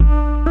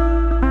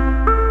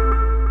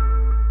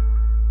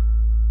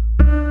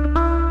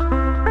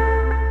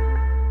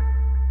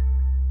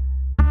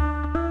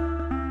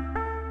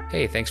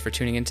Hey, thanks for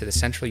tuning in to the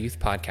Central Youth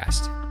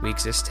Podcast. We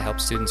exist to help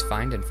students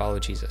find and follow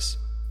Jesus.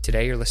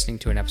 Today you're listening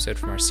to an episode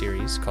from our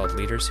series called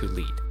Leaders Who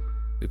Lead.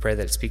 We pray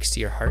that it speaks to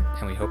your heart,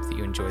 and we hope that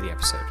you enjoy the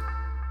episode.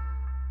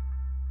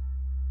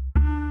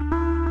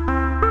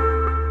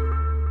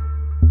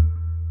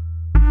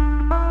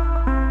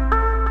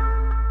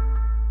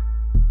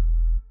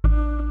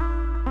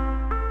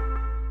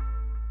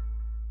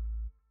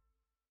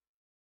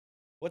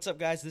 What's up,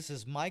 guys? This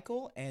is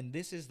Michael, and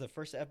this is the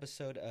first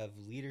episode of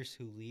Leaders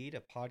Who Lead,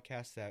 a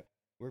podcast that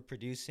we're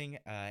producing.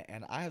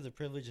 And I have the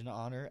privilege and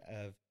honor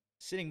of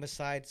sitting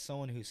beside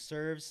someone who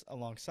serves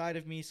alongside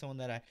of me, someone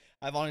that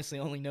I've honestly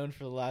only known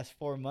for the last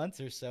 4 months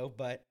or so,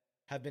 but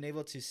have been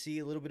able to see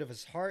a little bit of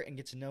his heart and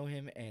get to know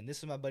him. And this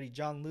is my buddy,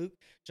 John Luke.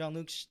 John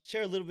Luke,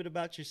 share a little bit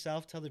about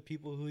yourself. Tell the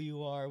people who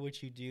you are,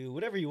 what you do,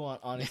 whatever you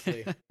want,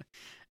 honestly.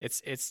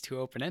 It's too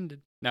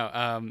open-ended. No,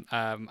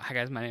 hi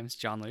guys, my name is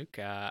John Luke.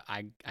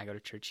 I go to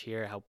church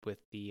here, help with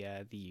the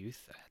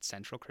youth at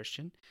Central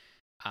Christian.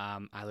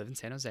 I live in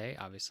San Jose,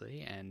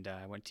 obviously, and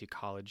I went to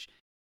college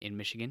in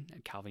Michigan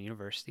at Calvin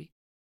University,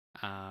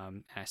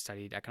 and I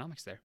studied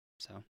economics there.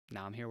 So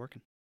now I'm here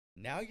working.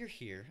 Now you're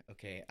here.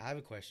 Okay, I have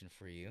a question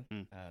for you,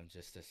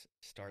 just to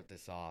start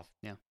this off.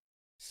 Yeah.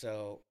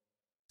 So,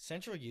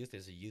 Central Youth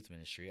is a youth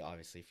ministry,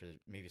 obviously, for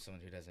maybe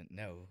someone who doesn't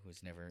know,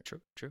 who's never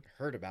True.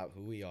 heard about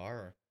who we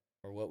are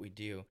or what we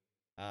do.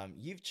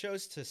 You've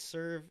chose to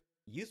serve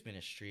youth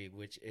ministry,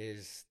 which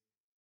is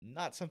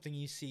not something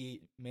you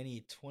see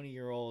many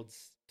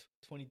 20-year-olds,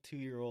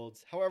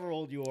 22-year-olds, however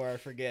old you are, I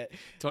forget.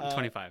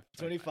 25.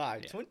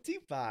 25, Yeah.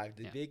 25,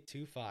 the Yeah. big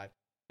 25.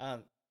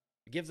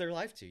 Give their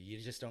life to. You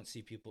just don't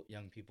see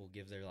young people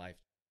give their life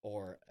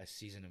or a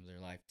season of their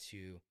life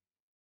to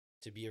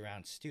be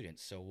around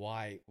students. So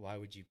why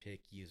would you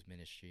pick youth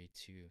ministry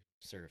to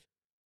serve?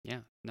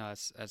 Yeah, no,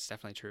 that's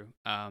definitely true.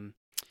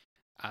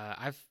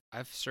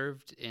 I've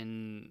served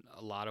in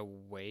a lot of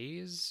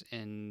ways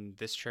in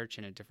this church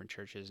and in different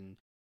churches and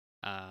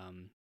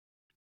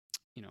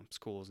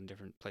schools and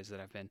different places that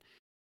I've been.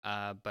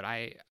 But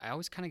I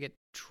always kind of get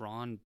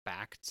drawn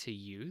back to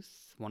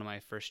youth. One of my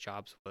first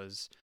jobs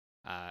was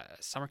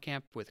summer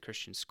camp with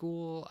Christian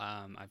school.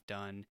 I've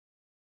done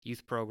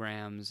youth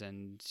programs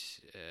and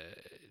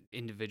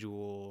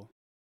individual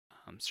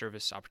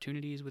service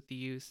opportunities with the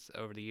youth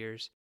over the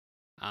years.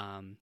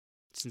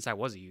 Since I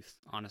was a youth,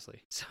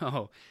 honestly.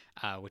 So,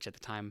 which at the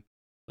time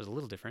was a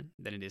little different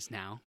than it is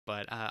now.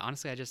 But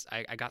honestly,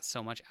 I got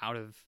so much out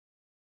of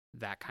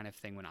that kind of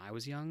thing when I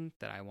was young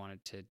that I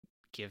wanted to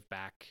give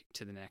back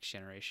to the next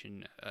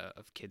generation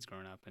of kids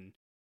growing up and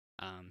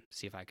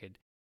see if I could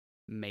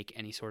make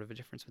any sort of a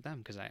difference with them.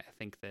 Because I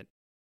think that,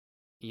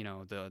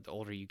 the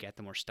older you get,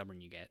 the more stubborn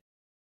you get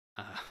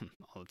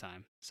all the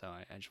time. So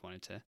I just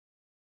wanted to,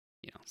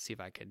 see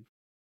if I could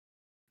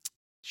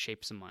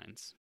shape some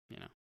minds,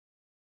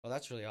 Well,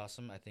 that's really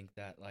awesome. I think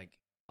that,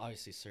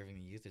 obviously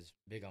serving the youth is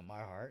big on my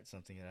heart,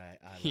 something that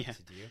I love Yeah.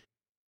 to do.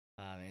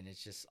 And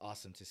it's just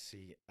awesome to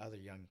see other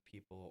young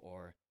people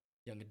or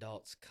young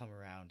adults come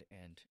around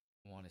and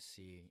want to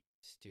see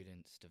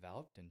students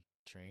developed and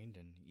trained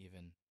and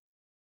even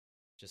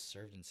just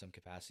served in some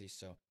capacity.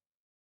 So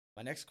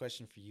my next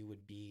question for you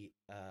would be,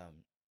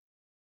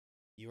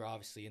 you were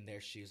obviously in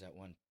their shoes at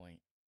one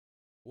point.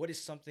 What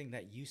is something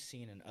that you've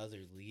seen in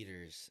other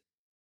leaders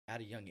at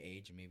a young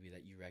age, maybe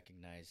that you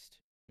recognized?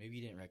 Maybe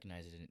you didn't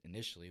recognize it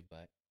initially,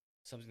 but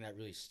something that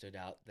really stood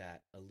out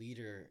that a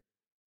leader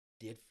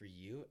did for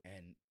you,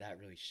 and that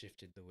really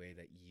shifted the way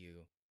that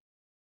you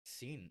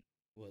seen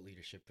what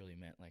leadership really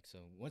meant. So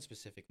one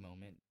specific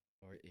moment,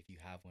 or if you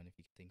have one, if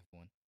you can think of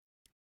one.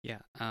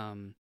 Yeah.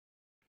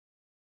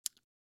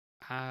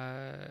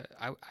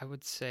 I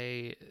would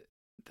say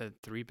the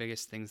three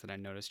biggest things that I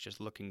noticed just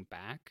looking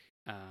back,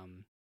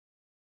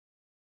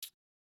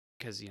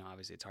 because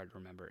obviously it's hard to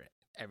remember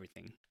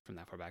everything from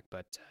that far back,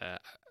 but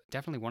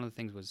definitely one of the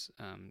things was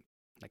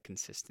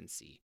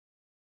consistency.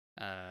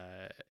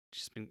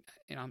 Just been,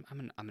 I'm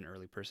an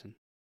early person.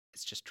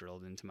 It's just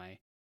drilled into my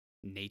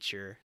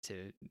nature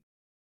to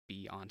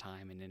be on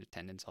time and in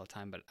attendance all the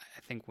time. But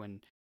I think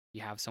when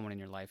you have someone in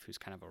your life who's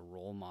kind of a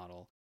role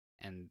model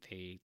and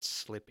they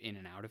slip in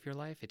and out of your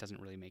life, it doesn't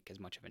really make as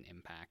much of an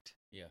impact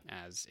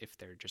as if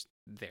they're just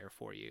there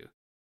for you.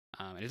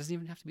 And it doesn't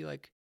even have to be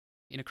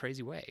in a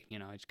crazy way.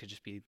 It could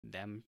just be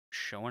them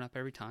showing up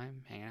every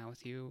time, hanging out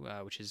with you,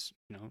 which is,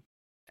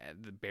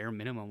 at the bare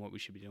minimum what we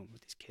should be doing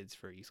with these kids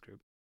for a youth group.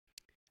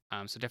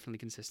 So definitely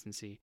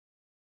consistency.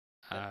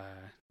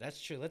 That's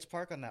true. Let's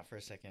park on that for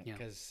a second, Yeah.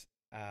 because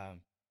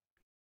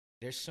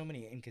there's so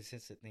many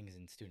inconsistent things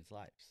in students'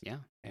 lives. Yeah.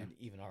 And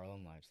even our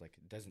own lives.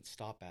 It doesn't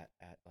stop at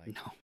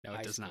No, high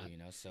it does school,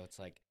 not. So it's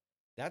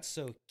that's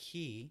so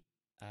key,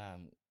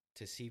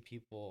 to see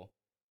people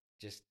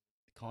just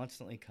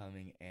constantly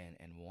coming and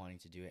wanting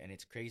to do it. And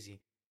it's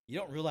crazy. You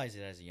don't realize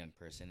it as a young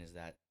person, is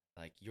that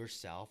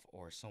yourself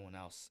or someone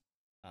else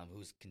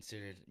who's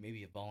considered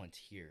maybe a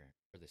volunteer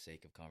for the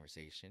sake of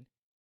conversation,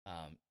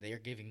 they are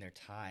giving their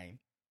time,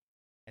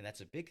 and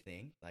that's a big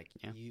thing.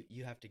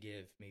 You have to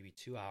give maybe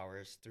 2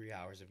 hours, 3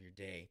 hours of your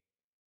day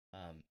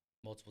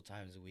multiple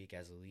times a week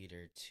as a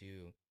leader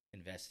to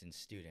invest in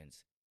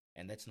students.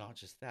 And that's not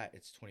just that,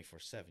 it's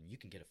 24/7. You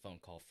can get a phone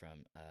call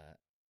from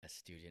a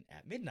student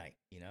at midnight,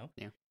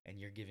 Yeah. and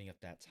you're giving up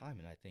that time.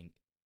 And I think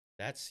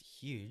that's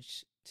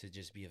huge to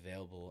just be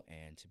available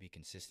and to be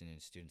consistent in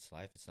a student's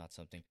life. It's not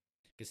something,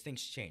 because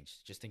things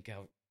change. Just think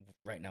how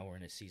right now we're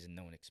in a season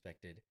no one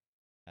expected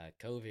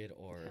COVID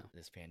or Yeah.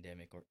 this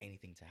pandemic or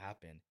anything to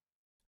happen.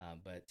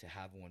 But to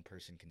have one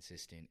person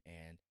consistent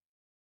and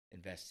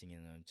investing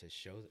in them to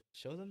show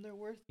them their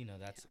worth,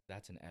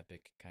 that's an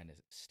epic kind of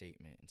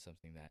statement, and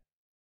something that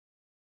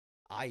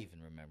I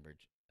even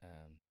remembered.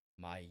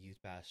 My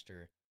youth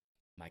pastor,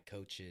 my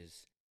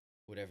coaches,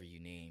 whatever you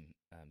name,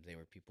 they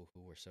were people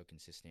who were so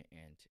consistent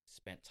and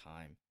spent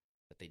time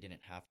that they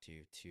didn't have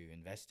to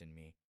invest in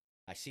me.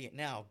 I see it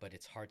now, but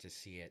it's hard to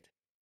see it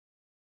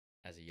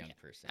as a young Yeah.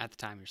 person. At the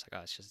time, you're just like,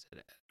 oh, it's just an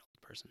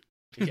old person.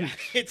 Yeah,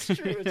 it's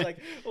true. It's like,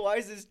 why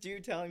is this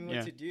dude telling me what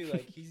Yeah. to do?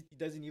 Like, he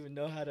doesn't even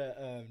know how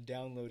to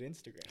download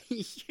Instagram.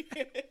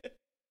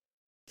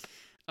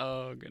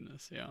 Oh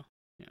goodness, yeah.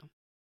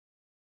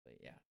 But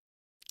yeah,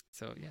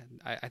 So yeah,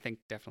 I think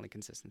definitely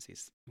consistency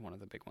is one of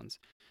the big ones.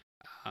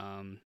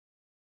 Um,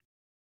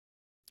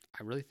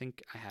 I really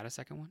think I had a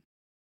second one,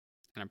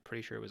 and I'm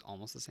pretty sure it was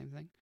almost the same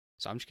thing.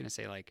 So I'm just gonna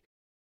say like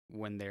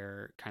when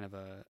they're kind of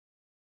a,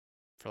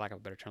 for lack of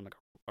a better term, like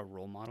a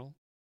role model.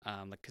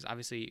 Like because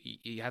obviously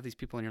you have these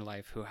people in your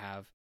life who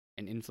have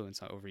an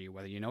influence over you,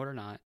 whether you know it or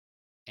not.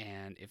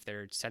 And if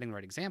they're setting the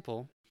right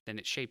example, then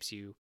it shapes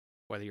you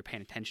whether you're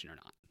paying attention or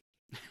not.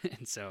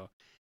 And so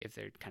if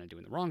they're kind of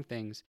doing the wrong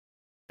things,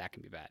 that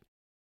can be bad.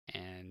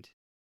 And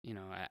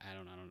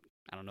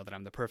I don't know that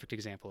I'm the perfect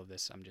example of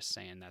this. I'm just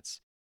saying that's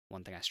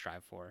one thing I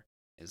strive for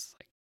is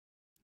like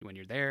when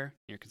you're there,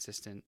 you're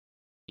consistent,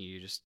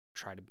 you just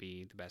try to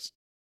be the best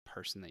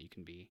person that you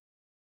can be.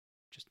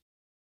 Just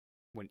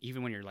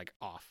even when you're like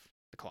off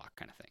the clock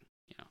kind of thing,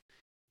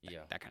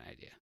 yeah, that kind of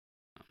idea.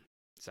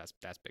 So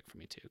that's big for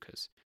me too,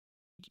 because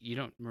you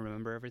don't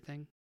remember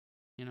everything,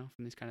 from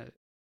these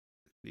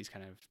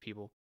kind of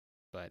people,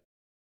 but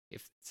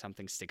if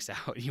something sticks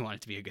out, you want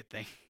it to be a good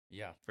thing.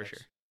 yeah, For sure.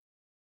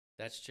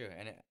 That's true,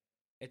 and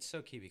it's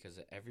so key because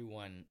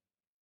everyone,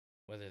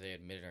 whether they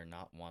admit it or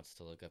not, wants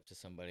to look up to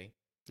somebody.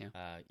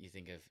 Yeah. You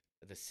think of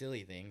the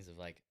silly things of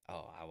like,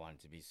 oh, I wanted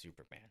to be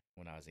Superman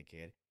when I was a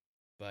kid,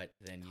 but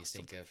then you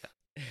think of,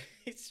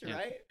 it's Yeah.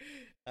 right,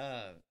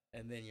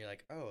 and then you're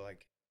like, oh,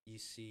 like you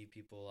see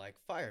people like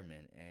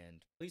firemen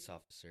and police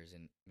officers,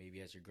 and maybe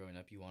as you're growing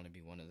up, you want to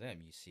be one of them.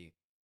 You see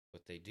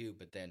what they do,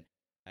 but then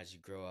as you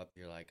grow up,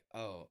 you're like,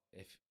 oh,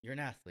 if you're an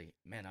athlete,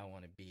 man, I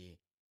want to be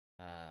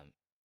um,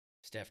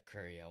 Steph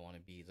Curry. I want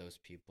to be those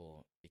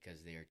people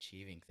because they are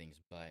achieving things.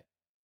 But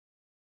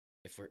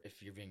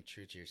if you're being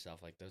true to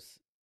yourself, like those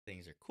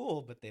things are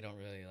cool, but they don't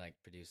really like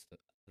produce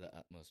the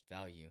utmost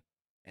value.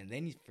 And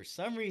then for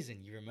some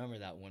reason you remember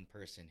that one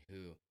person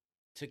who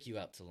took you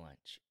out to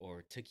lunch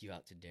or took you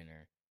out to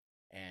dinner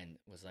and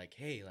was like,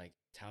 "Hey, like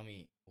tell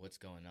me what's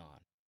going on."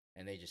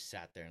 And they just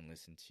sat there and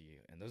listened to you.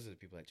 And those are the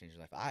people that changed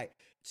your life. I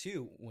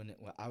too, when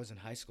I was in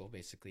high school,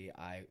 basically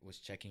I was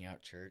checking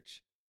out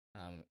church.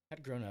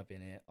 Had grown up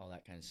in it, all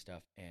that kind of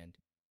stuff, and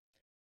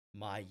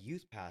my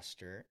youth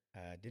pastor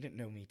didn't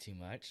know me too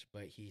much,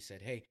 but he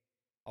said, "Hey,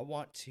 I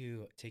want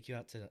to take you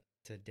out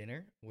to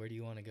dinner. Where do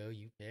you want to go?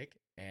 You pick."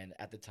 And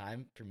at the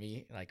time, for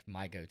me, like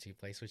my go-to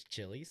place was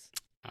Chili's.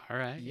 All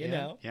right. You Yeah.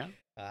 know, Yeah.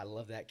 I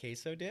love that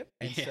queso dip.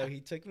 And Yeah. so he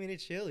took me to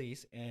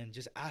Chili's and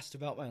just asked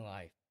about my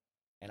life.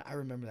 And I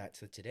remember that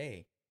to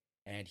today.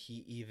 And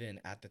he even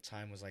at the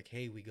time was like,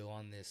 "Hey, we go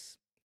on this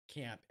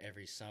camp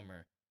every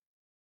summer.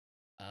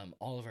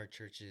 All of our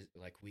churches,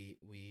 like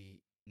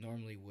we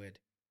normally would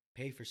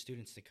pay for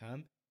students to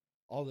come.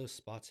 All those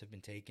spots have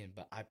been taken,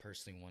 but I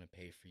personally want to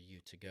pay for you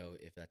to go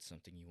if that's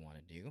something you want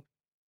to do."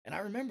 And I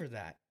remember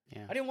that.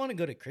 Yeah. I didn't want to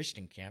go to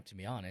Christian camp, to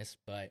be honest,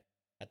 but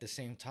at the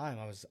same time,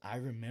 I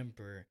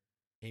remember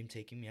him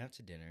taking me out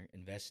to dinner,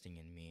 investing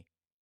in me,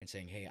 and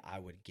saying, "Hey, I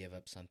would give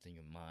up something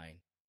of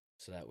mine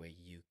so that way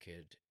you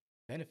could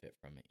benefit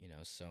from it."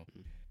 So,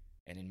 Mm.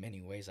 and in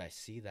many ways I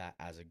see that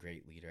as a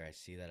great leader. I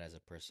see that as a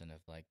person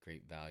of like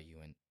great value,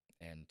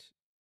 and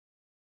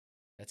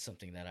that's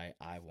something that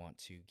I want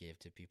to give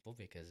to people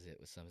because it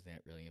was something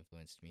that really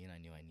influenced me and I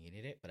knew I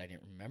needed it, but I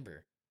didn't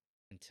remember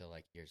until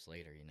like years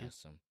later. Yeah.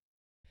 So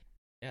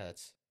yeah,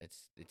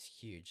 it's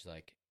huge,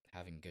 like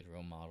having good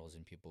role models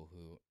and people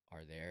who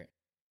are there.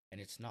 And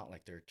it's not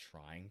like they're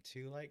trying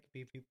to like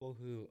be people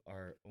who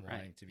are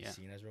wanting to be Yeah.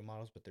 seen as role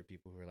models, but they're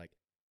people who are like,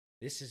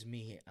 this is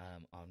me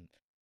on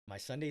my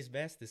Sunday's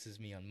best. This is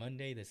me on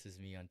Monday. This is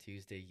me on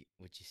Tuesday.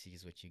 What you see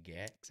is what you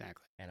get,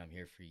 Exactly. and I'm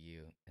here for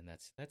you. And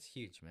that's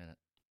huge, man.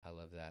 I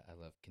love that. I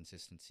love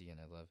consistency, and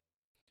I love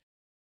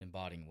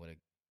embodying what a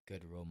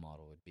good role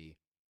model would be.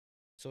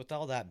 So, with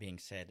all that being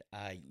said,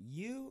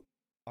 you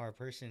are a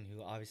person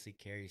who obviously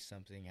carries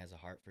something, has a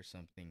heart for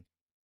something.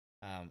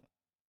 Um,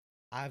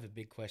 I have a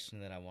big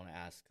question that I want to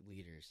ask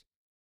leaders,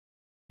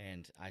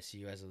 and I see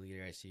you as a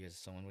leader. I see you as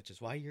someone, which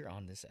is why you're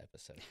on this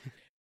episode.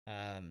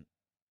 Um,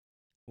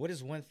 what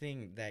is one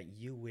thing that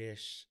you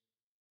wish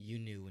you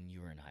knew when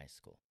you were in high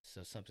school.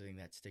 So something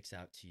that sticks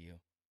out to you,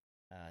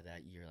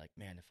 that you're like,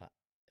 man, if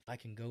I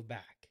can go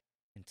back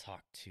and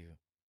talk to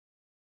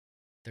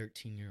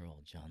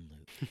 13-year-old John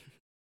Luke,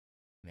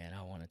 man,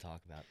 I want to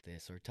talk about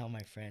this, or tell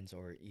my friends,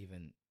 or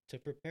even to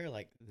prepare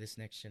like this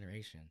next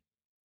generation.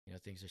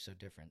 Things are so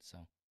different. So,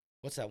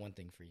 what's that one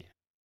thing for you?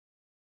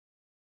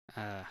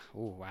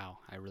 Oh wow,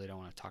 I really don't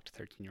want to talk to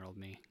 13-year-old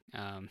me.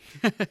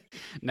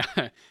 No,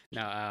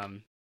 no.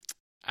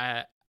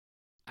 I,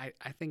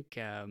 I think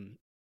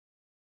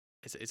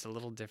it's a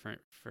little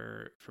different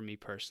for me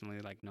personally,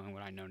 like knowing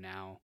what I know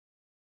now,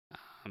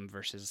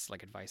 versus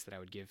like advice that I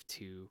would give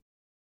to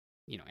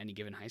any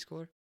given high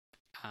schooler.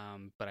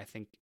 But I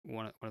think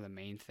one of the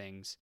main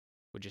things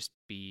would just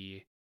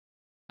be,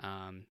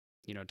 don't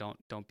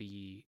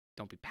be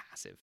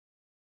passive.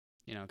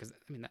 Because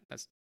I mean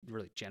that's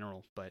really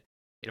general, but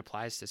it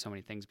applies to so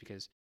many things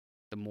because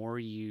the more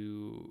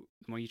you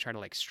try to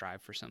like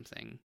strive for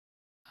something,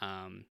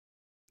 um,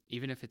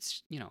 even if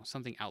it's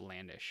something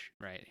outlandish,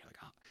 right? You're like,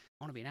 oh,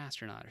 I want to be an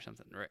astronaut or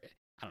something, right?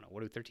 I don't know.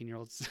 What do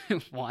 13-year-olds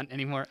want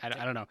anymore? I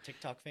don't know.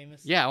 TikTok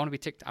famous? Yeah, I want to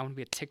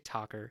be a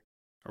TikToker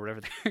or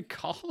whatever they're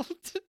called.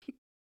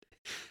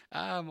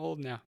 I'm old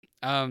now.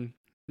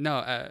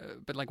 No,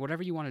 but like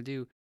whatever you want to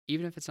do,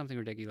 even if it's something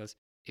ridiculous,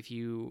 if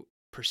you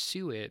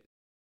pursue it,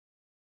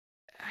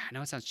 I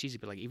know it sounds cheesy,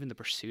 but like even the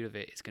pursuit of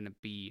it is going to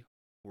be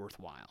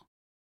worthwhile.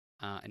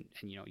 And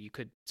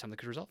something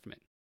could result from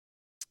it.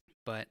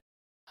 But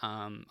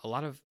a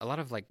lot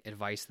of like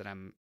advice that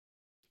I'm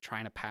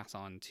trying to pass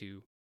on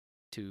to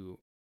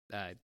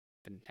the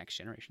next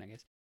generation, I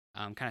guess,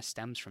 kind of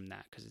stems from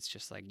that because it's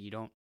just like you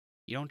don't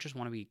just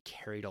want to be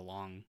carried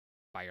along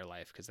by your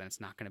life because then it's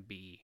not going to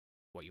be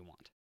what you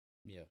want,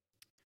 Yeah.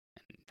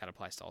 and that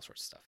applies to all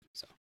sorts of stuff.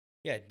 So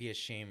Yeah, it'd be a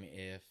shame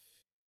if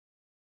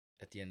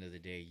at the end of the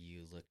day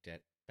you looked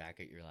back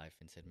at your life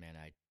and said, "Man,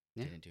 I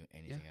yeah, didn't do yeah,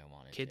 anything I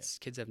wanted to."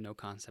 kids have no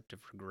concept of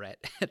regret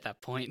at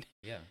that point.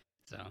 Yeah.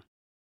 So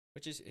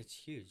Which is it's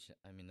huge.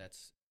 I mean,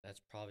 that's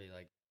probably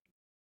like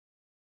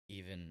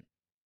even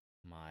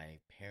my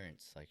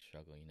parents like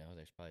struggle,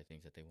 there's probably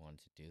things that they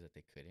wanted to do that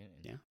they couldn't,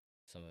 and yeah,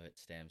 some of it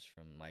stems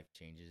from life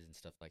changes and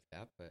stuff like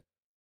that. But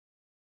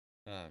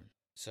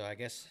so I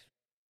guess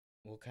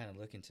we'll kind of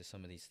look into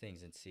some of these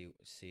things and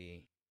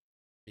see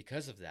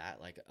because of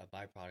that, like a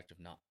byproduct of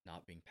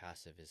not being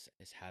passive is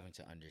having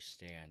to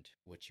understand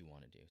what you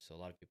want to do. So a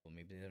lot of people,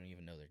 maybe they don't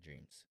even know their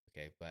dreams,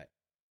 okay? But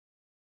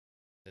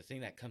the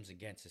thing that comes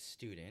against a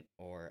student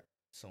or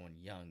someone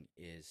young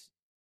is,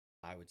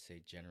 I would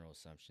say, general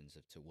assumptions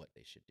of to what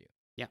they should do.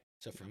 yeah,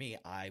 So for me,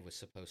 I was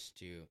supposed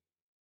to.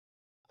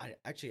 I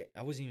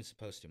wasn't even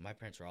supposed to. My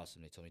parents were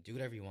awesome. They told me do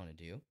whatever you want to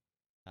do,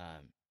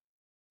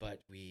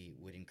 but we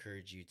would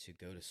encourage you to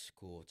go to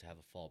school to have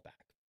a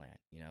fallback plan.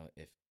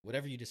 If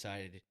whatever you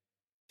decided,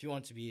 if you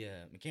want to be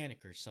a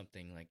mechanic or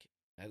something, like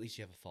at least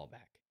you have a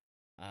fallback.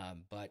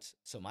 But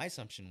so my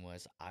assumption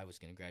was I was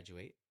going to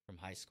graduate from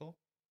high school,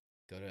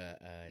 go to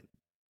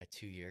a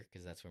 2 year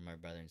because that's where my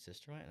brother and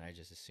sister went, and I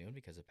just assumed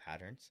because of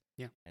patterns,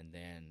 yeah. and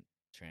then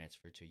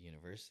transfer to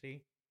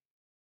university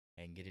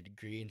and get a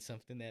degree in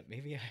something that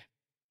maybe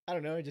I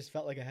don't know. I just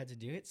felt like I had to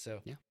do it. So,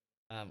 Yeah.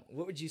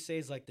 what would you say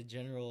is like the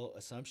general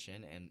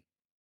assumption and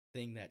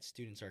thing that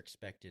students are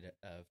expected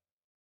of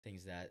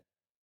things that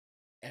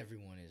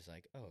everyone is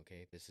like, oh,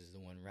 okay, this is the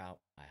one route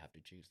I have to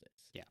choose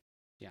this. Yeah.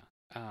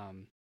 Yeah.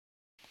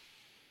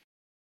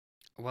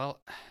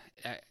 Well,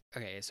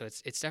 okay, so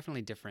it's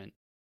definitely different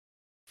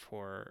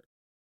for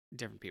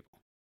different people.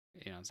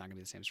 It's not gonna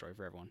be the same story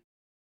for everyone.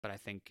 But I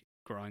think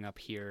growing up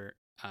here,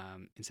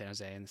 in San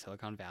Jose in the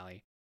Silicon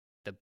Valley,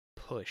 the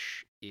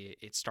push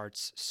it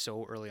starts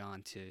so early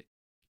on to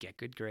get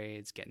good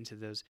grades, get into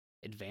those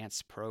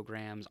advanced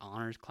programs,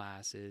 honors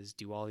classes,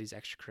 do all these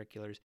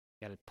extracurriculars.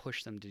 You got to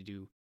push them to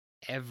do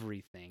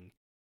everything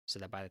so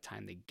that by the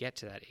time they get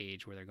to that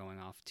age where they're going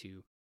off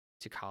to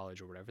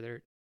college or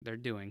whatever they're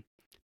doing,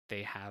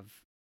 they have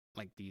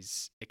like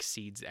these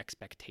exceeds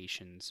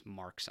expectations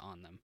marks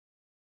on them.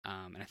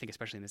 And I think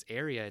especially in this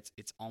area,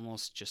 it's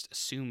almost just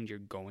assumed you're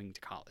going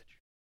to college.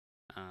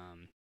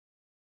 Um,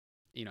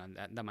 and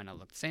that might not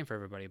look the same for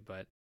everybody,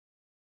 but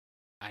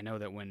I know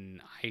that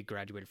when I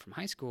graduated from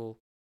high school,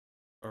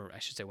 or I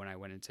should say when I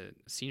went into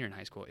senior in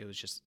high school, it was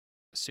just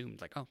assumed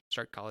like, oh,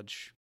 start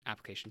college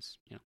applications.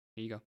 Here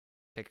you go,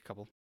 pick a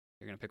couple.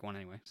 You're gonna pick one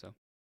anyway, so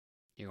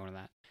you go into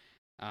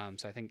that.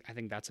 So I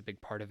think that's a big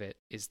part of it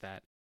is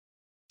that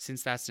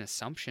since that's an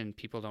assumption,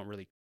 people don't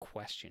really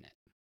question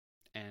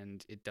it,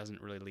 and it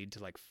doesn't really lead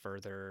to like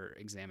further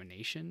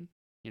examination.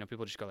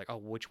 People just go like, oh,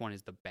 which one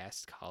is the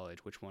best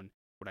college? Which one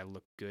would I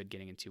look good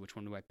getting into? Which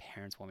one do my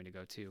parents want me to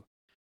go to?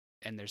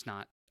 And there's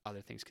not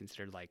other things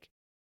considered like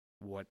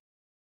what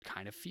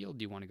kind of field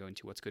do you want to go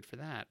into? What's good for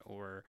that?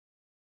 Or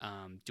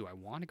do I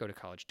want to go to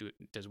college?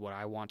 Does what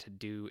I want to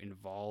do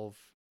involve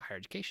higher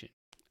education?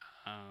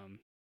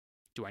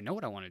 Do I know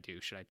what I want to do?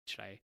 Should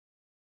I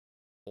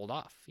hold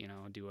off?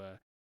 Do a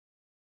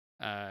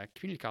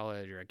community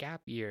college or a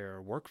gap year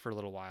or work for a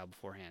little while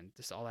beforehand?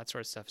 All that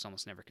sort of stuff is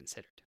almost never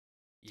considered.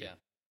 Yeah.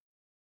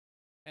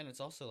 And it's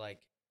also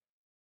like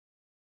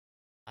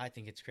I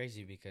think it's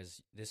crazy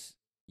because this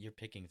you're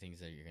picking things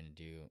that you're gonna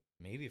do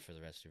maybe for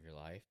the rest of your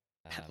life.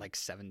 At like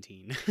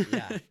 17.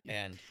 Yeah,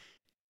 and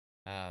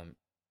um,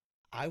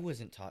 I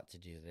wasn't taught to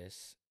do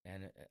this,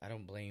 and I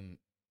don't blame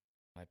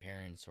my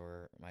parents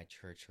or my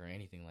church or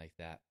anything like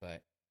that.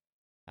 But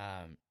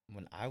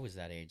when I was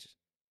that age,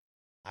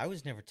 I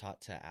was never taught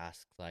to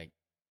ask like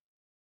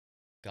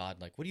God,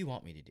 like, what do you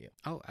want me to do?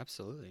 Oh,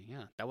 absolutely.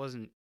 Yeah. That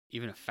wasn't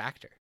even a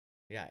factor.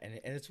 Yeah, and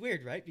it's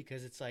weird, right?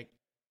 Because it's like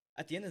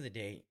at the end of the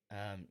day,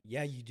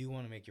 yeah, you do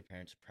want to make your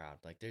parents proud.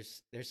 Like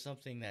there's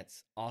something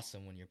that's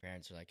awesome when your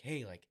parents are like,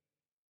 hey, like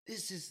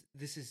this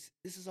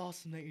is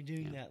awesome that you're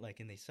doing Yeah. that,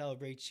 like, and they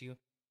celebrate you.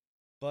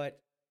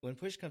 But when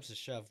push comes to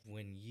shove,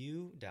 when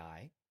you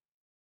die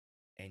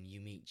and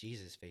you meet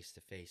Jesus face to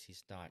face,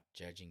 he's not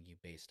judging you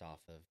based off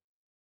of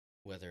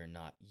whether or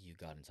not you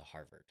got into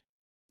Harvard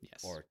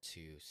Yes. or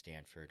to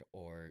Stanford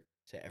or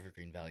to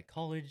Evergreen Valley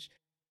College.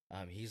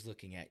 He's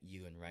looking at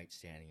you in right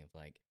standing of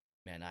like,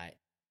 man, I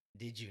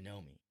did you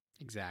know me?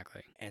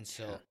 Exactly. And Yeah.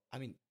 so, I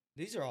mean,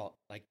 these are all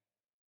like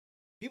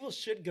people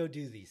should go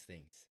do these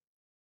things.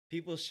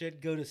 People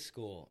should go to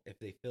school if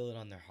they feel it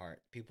on their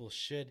heart. People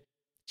should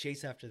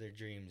chase after their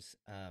dreams.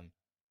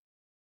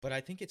 But I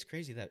think it's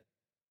crazy that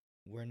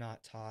we're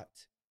not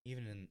taught,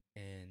 even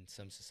in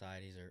some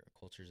societies or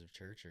cultures of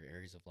church or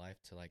areas of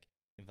life, to like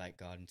invite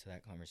God into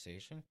that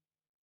conversation.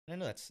 And I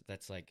know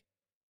that's like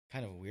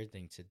kind of a weird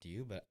thing to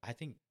do, but I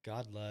think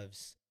God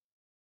loves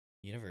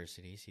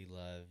universities. He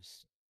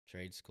loves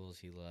trade schools.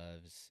 He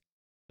loves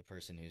the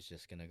person who's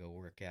just gonna go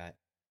work at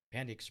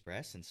Panda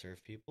Express and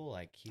serve people.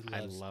 Like he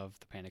I loves, love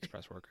the Panda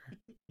Express worker.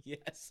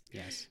 yes,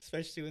 Yes.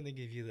 especially when they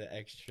give you the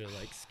extra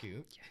like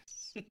scoop. Yes.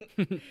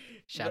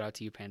 Shout But out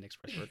to you, Panda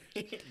Express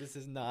workers. this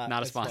is not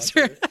Not a a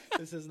sponsor. sponsor.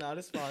 This is not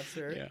a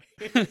sponsor.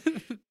 Yeah.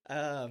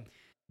 um,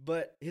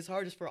 but his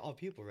heart is for all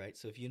people, right?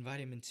 So if you invite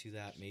him into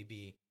that,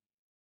 maybe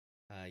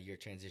your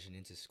transition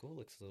into school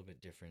looks a little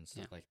bit different,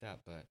 stuff Yeah. like that.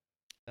 But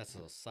that's a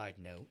little side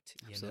note,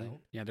 Absolutely. you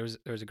know. Yeah, there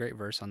was a great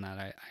verse on that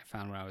I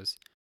found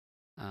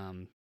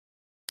um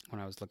when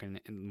I was looking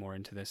more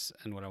into this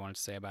and what I wanted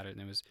to say about it,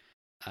 and it was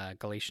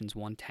Galatians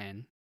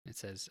 1:10. It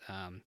says,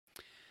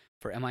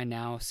 "For am I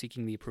now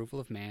seeking the approval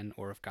of man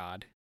or of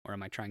God, or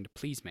am I trying to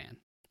please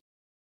man?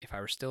 If I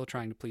were still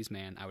trying to please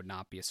man, I would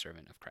not be a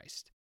servant of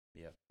Christ."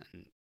 Yeah.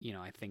 And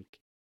I think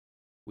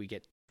we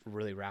get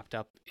really wrapped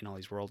up in all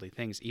these worldly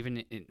things.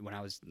 Even when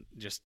I was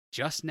just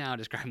now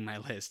describing my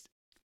list,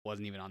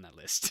 wasn't even on that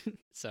list.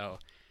 So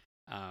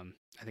I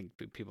think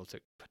people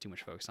put too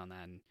much focus on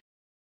that, and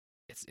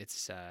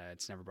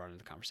it's never brought into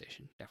the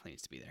conversation. Definitely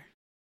needs to be there.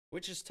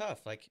 Which is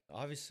tough. Like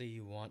obviously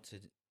you want to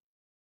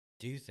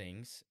do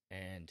things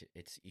and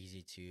it's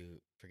easy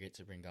to forget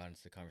to bring God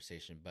into the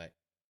conversation, but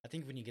I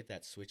think when you get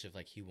that switch of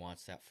like he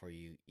wants that for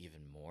you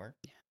even more,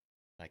 Yeah.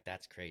 like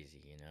that's crazy,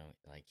 you know?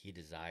 Like he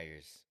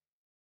desires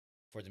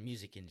for the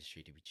music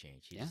industry to be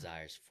changed. He Yeah.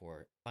 desires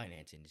for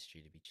finance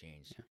industry to be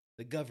changed. Yeah.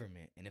 The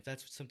government. And if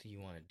that's something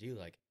you want to do,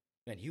 like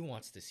man, he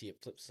wants to see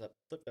it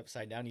flip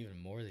upside down even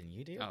more than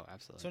you do. Oh, So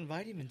absolutely.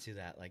 invite him into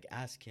that. Like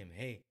ask him,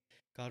 "Hey,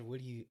 God, what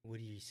are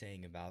you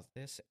saying about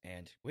this?"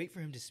 And wait for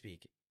him to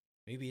speak.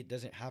 Maybe it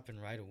doesn't happen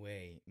right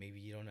away. Maybe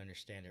you don't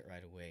understand it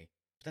right away.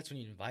 But that's when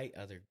you invite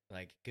other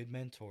like good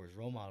mentors,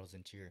 role models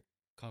into your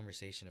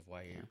conversation of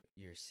why Yeah.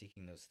 you're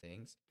seeking those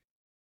things.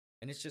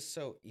 And it's just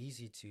so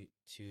easy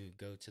to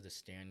go to the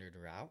standard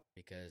route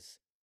because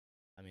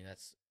I mean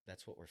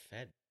that's what we're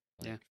fed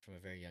like Yeah. from a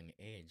very young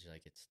age.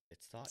 Like it's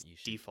thought you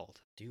should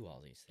Default. do all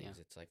these things.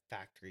 Yeah. It's like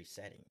factory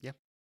settings. Yep.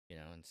 You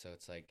know, and so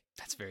it's like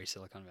That's very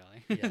Silicon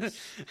Valley. yes,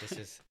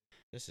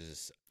 this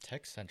is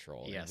Tech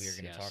Central, and we are Yes,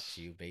 going to talk yes.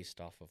 to you based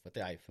off of what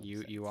the iPhone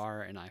You says.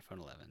 are an iPhone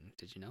 11.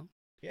 Did you know?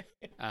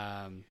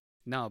 Yeah.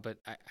 No, but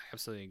I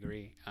absolutely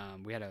agree.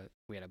 We had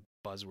a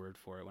buzzword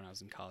for it when I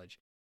was in college,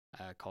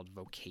 called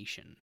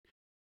vocation,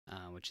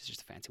 which is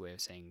just a fancy way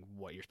of saying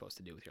what you're supposed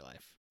to do with your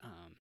life.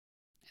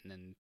 And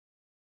then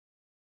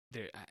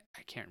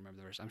I can't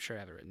remember the verse. I'm sure I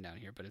have it written down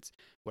here, but it's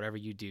whatever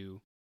you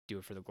do, do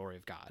it for the glory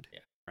of God. Yeah.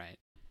 Right.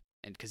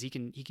 And because he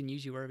can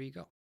use you wherever you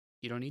go.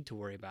 You don't need to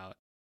worry about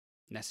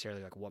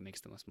necessarily like what makes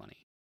the most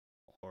money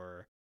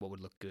or what would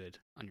look good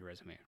on your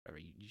resume. Whatever.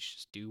 You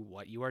just do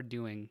what you are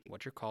doing,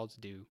 what you're called to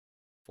do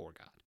for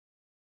God.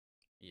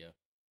 Yeah.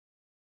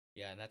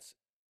 Yeah, and that's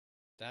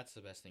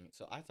the best thing.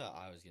 So I thought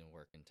I was going to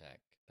work in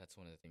tech. That's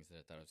one of the things that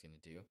I thought I was going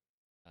to do.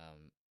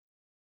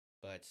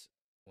 But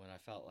when I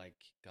felt like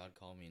God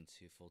called me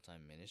into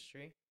full-time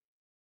ministry,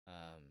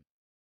 um,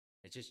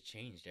 it just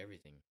changed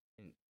everything.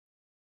 And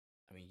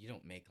I mean, you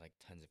don't make like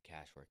tons of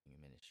cash working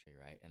in ministry,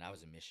 right? And I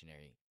was a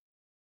missionary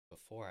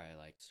before I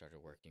like started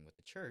working with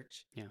the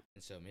church. Yeah.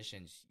 And so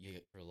missions, you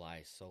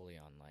rely solely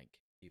on like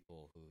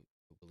people who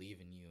believe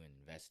in you and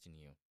invest in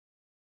you.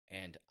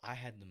 And I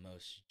had the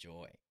most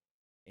joy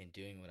in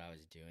doing what I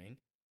was doing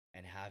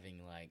and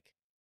having like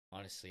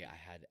honestly, I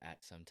had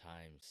at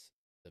sometimes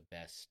the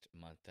best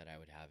month that I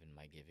would have in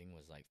my giving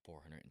was like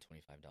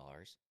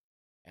 $425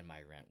 and my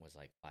rent was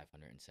like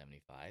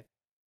 575.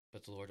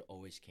 but the Lord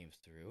always came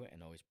through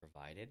and always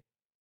provided.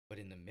 But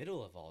in the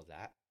middle of all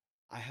that,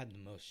 I had the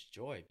most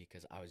joy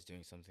because I was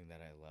doing something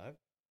that I loved.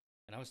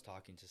 And I was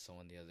talking to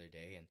someone the other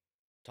day and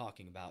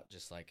talking about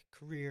just like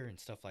career and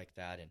stuff like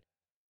that. And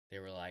they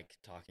were like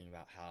talking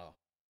about how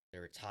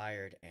they're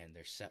retired and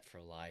they're set for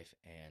life.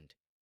 And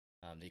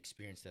the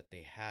experience that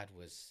they had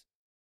was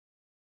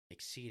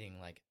exceeding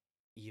like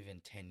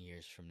even 10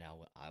 years from now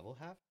what I will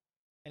have.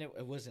 And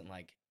it wasn't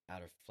like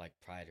out of like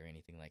pride or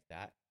anything like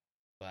that.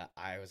 But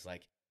I was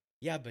like,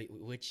 yeah, but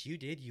what you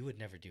did, you would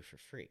never do for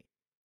free.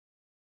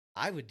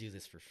 I would do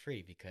this for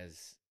free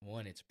because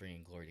one, it's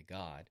bringing glory to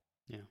God.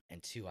 Yeah.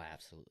 And two, I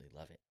absolutely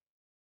love it.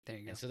 There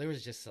you go. And so there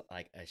was just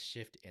like a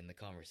shift in the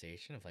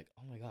conversation of like,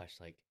 oh my gosh,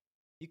 like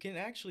you can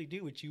actually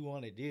do what you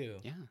want to do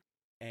Yeah.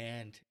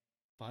 and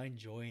find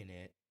joy in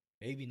it.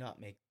 Maybe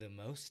not make the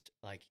most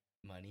like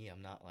money.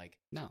 I'm not like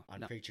No.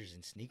 on No. preachers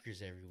and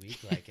sneakers every week,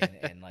 like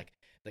and like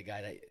the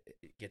guy that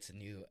gets a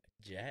new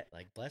jet,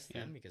 like bless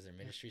them Yeah. because their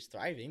ministry's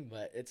thriving,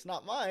 but it's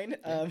not mine.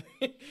 Yeah.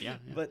 Yeah,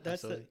 But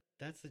that's absolutely.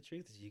 that's the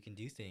truth is you can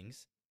do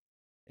things,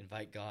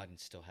 invite God, and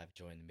still have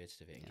joy in the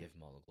midst of it, and Yeah. give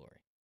Him all the glory.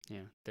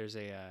 Yeah. There's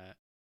a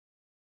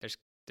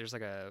there's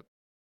like a,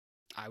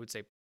 I would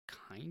say,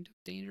 kind of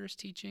dangerous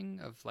teaching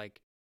of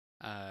like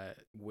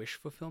wish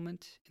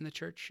fulfillment in the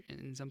church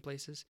in some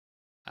places.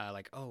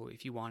 Like, oh,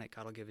 if you want it,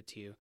 God will give it to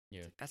you.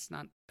 Yeah. That's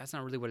not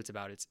really what it's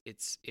about.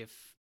 It's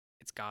if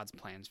it's God's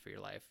plans for your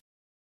life,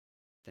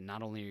 then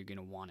not only are you going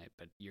to want it,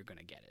 but you're going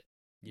to get it.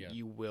 Yeah.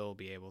 You will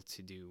be able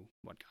to do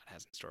what God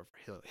has in store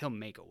for. He'll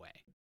make a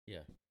way. Yeah.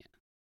 Yeah.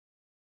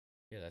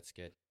 Yeah, that's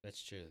good.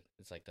 That's true.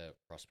 It's like the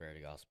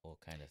prosperity gospel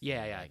kind of thing.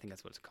 Yeah, yeah, I like, think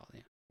that's what it's called.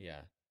 Yeah.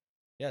 yeah.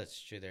 Yeah,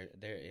 that's true. There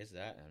is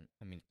that. And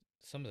I mean,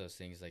 some of those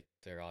things like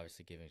they're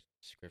obviously giving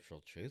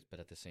scriptural truth, but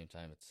at the same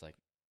time it's like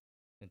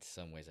in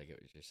some ways I get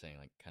what you're saying,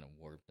 like kind of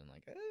warped and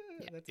like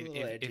Yeah. that's a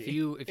little edgy.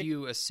 If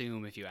you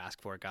assume if you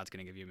ask for it, God's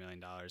going to give you $1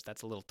 million,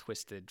 that's a little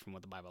twisted from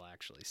what the Bible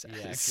actually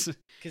says. Yeah,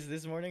 because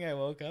this morning I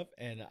woke up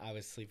and I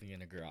was sleeping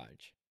in a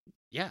garage.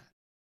 Yeah.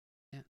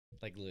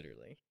 Like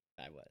literally,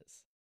 I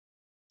was,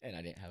 and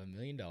I didn't have $1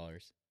 million.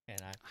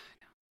 And I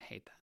know. I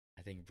hate that.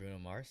 I think Bruno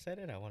Mars said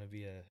it. I want to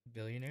be a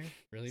billionaire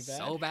really bad.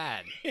 So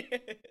bad.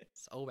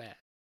 So bad.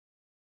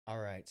 All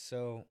right,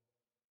 so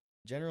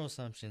general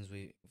assumptions.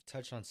 We've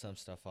touched on some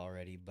stuff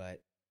already,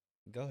 but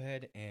go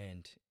ahead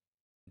and,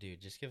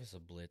 dude, just give us a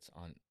blitz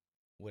on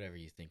whatever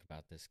you think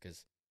about this,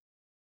 because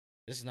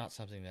this is not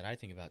something that I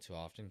think about too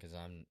often because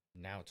I'm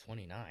now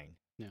 29.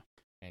 Yeah.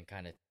 And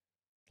kind of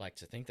like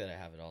to think that I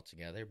have it all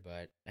together,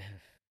 but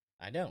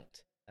I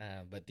don't.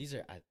 But these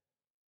are,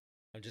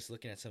 I'm just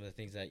looking at some of the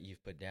things that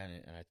you've put down,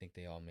 and I think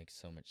they all make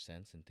so much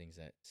sense and things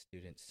that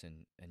students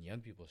and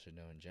young people should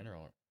know in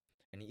general.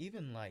 And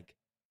even like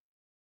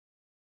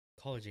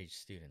college age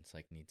students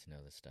like need to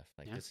know this stuff.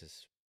 Like Yeah.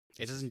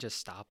 it doesn't just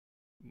stop.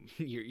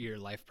 Your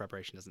life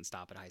preparation doesn't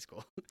stop at high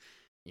school.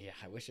 Yeah,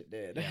 I wish it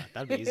did. Yeah,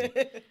 that'd be easy.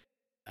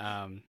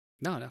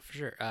 No, for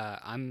sure.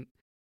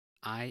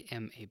 I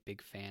am a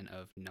big fan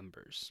of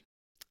numbers.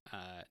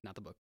 Not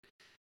the book.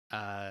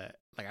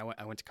 Like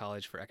I went to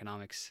college for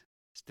economics.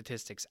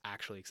 Statistics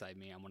actually excite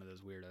me. I'm one of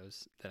those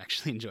weirdos that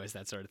actually enjoys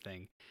that sort of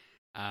thing.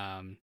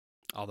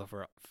 Although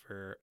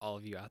for all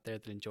of you out there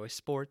that enjoy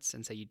sports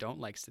and say you don't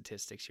like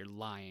statistics, you're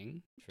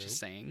lying. True. Just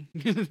saying.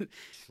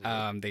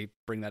 They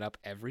bring that up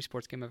every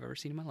sports game I've ever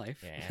seen in my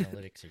life. Yeah,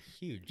 analytics are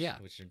huge. Yeah.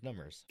 Which are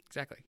numbers.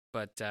 Exactly.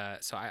 But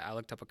so I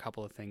looked up a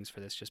couple of things for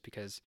this just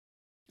because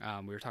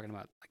we were talking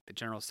about like the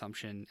general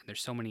assumption, and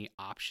there's so many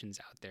options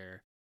out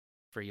there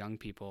for young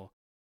people,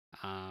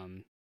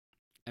 and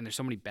there's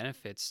so many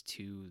benefits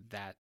to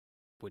that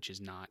which is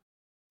not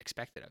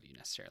expected of you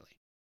necessarily.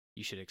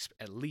 You should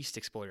at least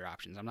explore your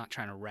options. I'm not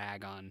trying to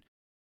rag on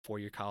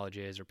four-year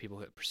colleges or people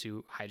who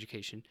pursue higher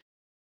education.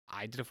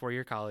 I did a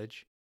four-year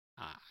college.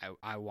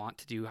 I want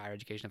to do higher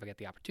education if I get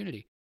the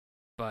opportunity,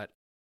 but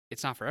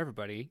it's not for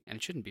everybody, and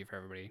it shouldn't be for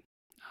everybody.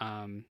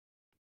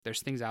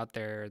 There's things out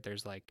there.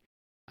 There's like,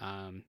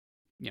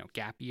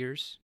 gap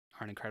years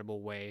are an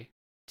incredible way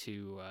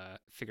to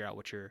figure out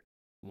what you're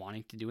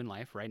wanting to do in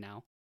life right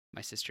now.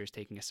 My sister is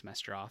taking a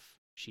semester off.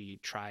 She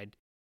tried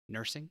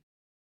nursing,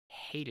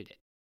 hated it,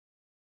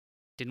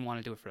 didn't want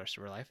to do it for the rest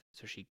of her life,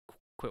 so she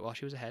quit while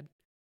she was ahead.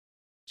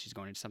 She's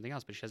going into something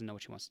else, but she doesn't know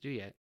what she wants to do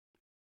yet.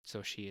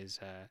 So she's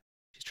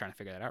trying to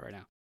figure that out right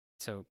now.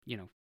 So,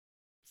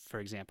 for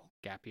example,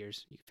 gap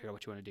years, you can figure out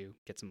what you want to do,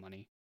 get some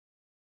money,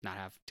 not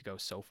have to go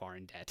so far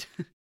in debt.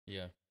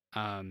 Yeah.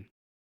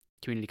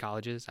 Community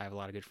colleges. I have a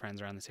lot of good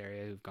friends around this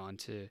area who've gone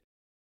to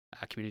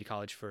community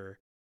college for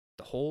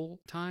the whole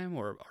time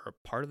or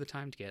part of the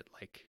time to get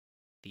like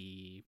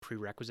the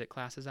prerequisite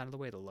classes out of the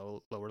way. The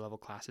lower level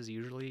classes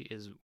usually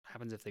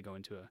happens if they go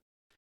into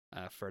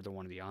a further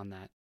one beyond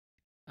that,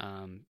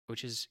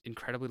 which is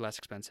incredibly less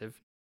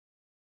expensive.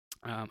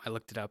 I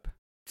looked it up.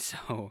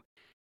 So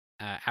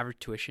average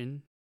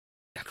tuition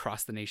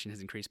across the nation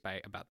has increased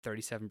by about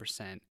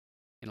 37%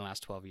 in the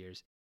last 12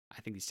 years. I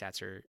think these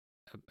stats are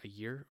a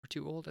year or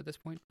two old at this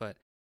point, but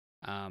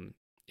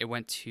it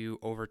went to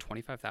over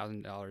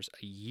 $25,000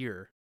 a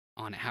year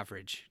on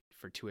average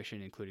for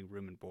tuition, including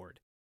room and board.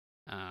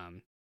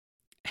 Um,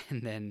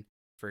 and then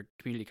for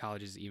community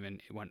colleges, even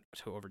it went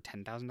to over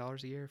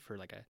 $10,000 a year for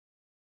like a,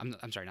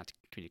 I'm sorry, not to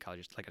community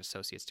colleges, like an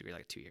associate's degree,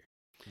 like a 2 year.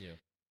 Yeah.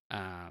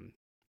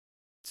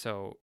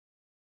 So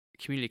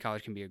community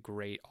college can be a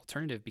great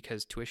alternative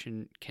because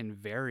tuition can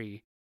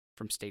vary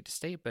from state to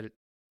state, but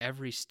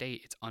every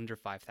state it's under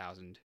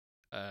 5,000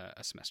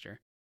 a semester,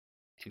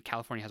 and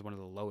California has one of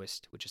the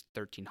lowest, which is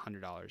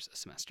 $1,300 a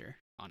semester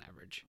on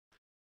average,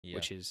 Yeah.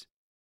 which is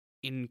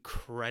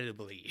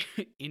incredibly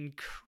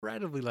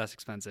less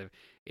expensive.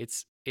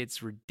 It's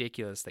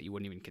ridiculous that you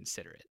wouldn't even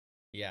consider it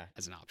Yeah.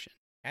 as an option.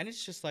 And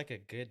it's just like a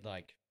good,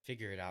 like,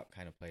 figure it out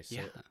kind of place. So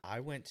Yeah. I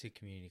went to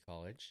community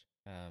college.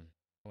 I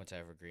went to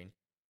Evergreen,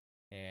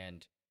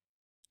 and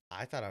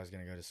I thought I was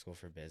going to go to school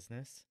for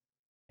business.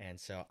 And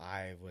so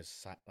I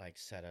was like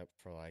set up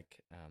for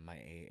like my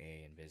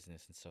AA and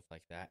business and stuff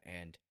like that.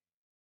 And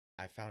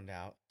I found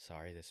out,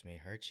 sorry, this may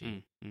hurt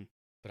you,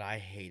 but I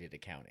hated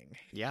accounting.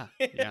 Yeah.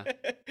 Yeah.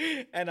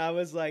 And I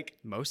was like,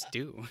 most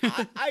do.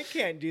 I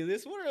can't do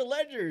this. What are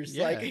ledgers?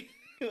 Yeah. Like,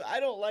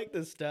 I don't like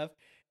this stuff.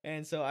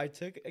 And so I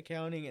took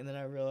accounting, and then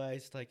I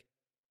realized, like,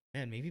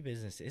 man, maybe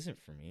business isn't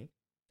for me.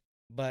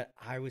 But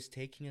I was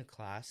taking a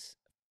class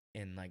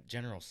in like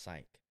general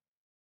psych.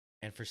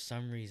 And for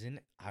some reason,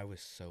 I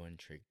was so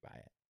intrigued by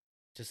it.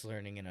 Just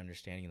learning and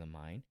understanding the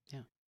mind.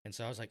 Yeah. And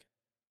so I was like,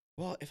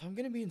 well, if I'm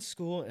going to be in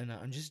school and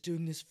I'm just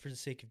doing this for the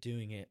sake of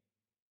doing it,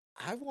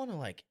 I want to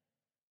like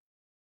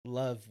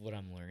love what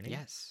I'm learning.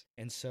 Yes.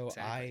 And so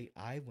exactly.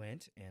 I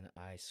went and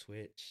I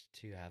switched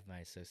to have my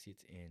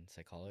associates in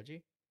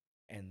psychology.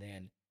 And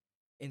then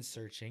in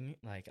searching,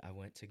 like I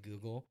went to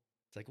Google.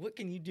 It's like, what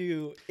can you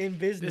do in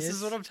business? This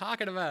is what I'm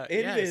talking about.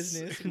 In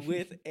business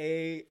with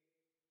a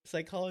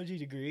psychology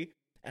degree.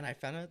 And I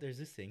found out there's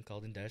this thing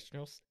called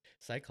industrial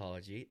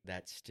psychology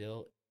that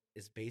still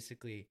is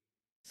basically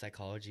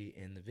psychology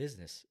in the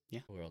business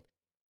world.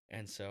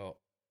 And so,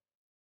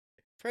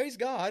 praise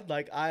God,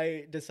 like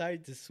I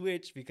decided to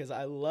switch because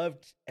I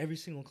loved every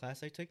single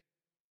class I took.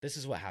 This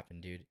is what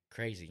happened, dude.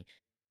 Crazy.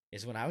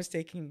 Is when I was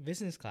taking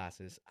business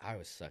classes, I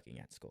was sucking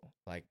at school.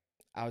 Like,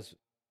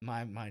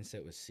 my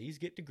mindset was C's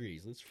get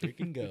degrees. Let's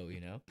freaking go,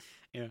 you know?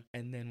 Yeah.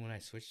 And then when I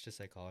switched to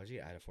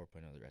psychology, I had a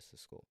 4.0 the rest of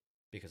school.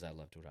 Because I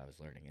loved what I was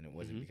learning, and it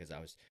wasn't because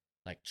I was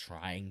like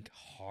trying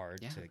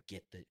hard to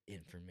get the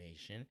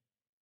information,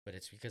 but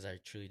it's because I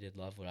truly did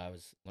love what I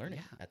was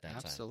learning at that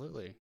time.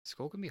 Absolutely.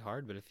 School can be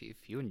hard, but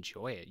if you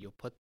enjoy it, you'll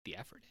put the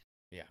effort in.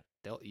 Yeah.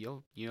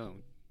 You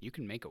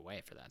can make a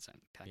way for that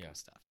kind of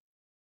stuff.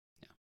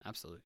 Yeah,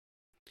 absolutely.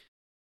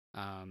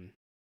 And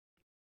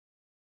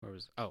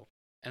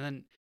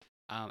then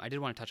I did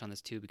want to touch on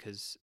this too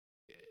because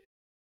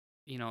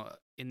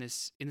in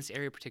this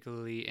area,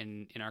 particularly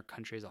in our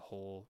country as a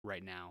whole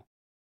right now,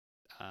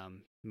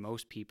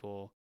 most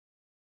people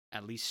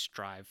at least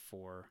strive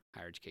for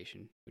higher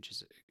education, which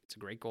is it's a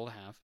great goal to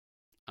have.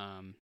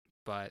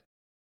 But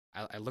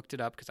I looked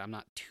it up because I'm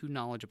not too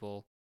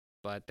knowledgeable,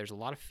 but there's a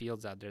lot of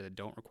fields out there that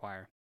don't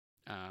require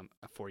a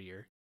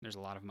 4-year. There's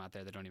a lot of them out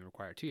there that don't even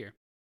require a 2-year.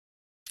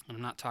 And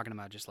I'm not talking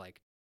about just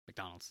like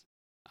McDonald's.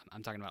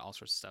 I'm talking about all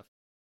sorts of stuff.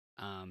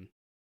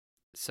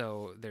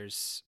 So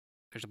there's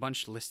a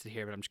bunch listed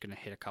here, but I'm just going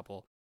to hit a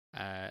couple.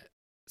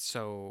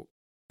 So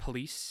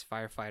police,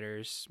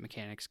 firefighters,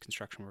 mechanics,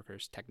 construction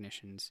workers,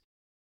 technicians,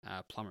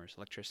 plumbers,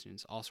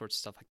 electricians, all sorts of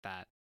stuff like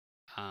that.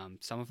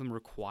 Some of them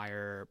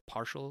require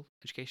partial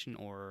education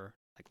or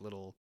like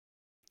little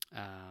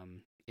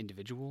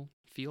individual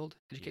field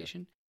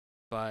education.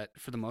 But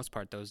for the most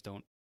part, those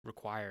don't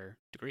require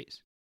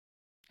degrees,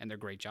 and they're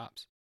great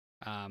jobs.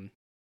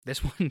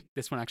 This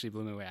one actually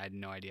blew me away. I had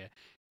no idea.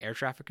 Air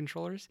traffic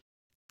controllers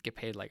get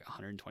paid like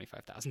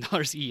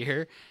 $125,000 a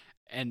year,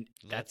 and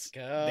that's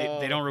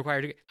they don't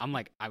require. I'm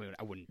like, I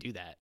wouldn't do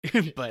that,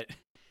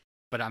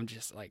 but I'm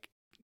just like,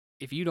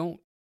 if you don't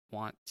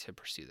want to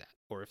pursue that,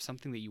 or if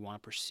something that you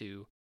want to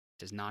pursue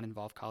does not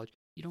involve college,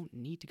 you don't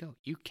need to go.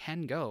 You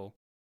can go,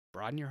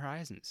 broaden your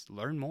horizons,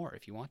 learn more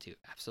if you want to,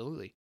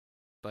 absolutely.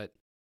 But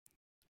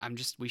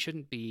we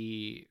shouldn't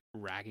be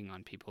ragging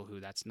on people who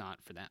that's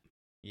not for them.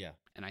 Yeah.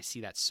 And I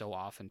see that so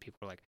often. People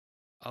are like,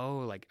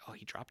 oh,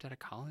 he dropped out of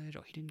college.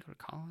 Oh, he didn't go to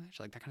college.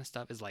 Like that kind of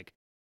stuff is like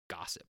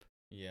gossip.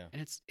 Yeah.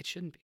 And it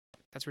shouldn't be.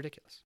 That's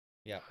ridiculous.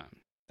 Yeah.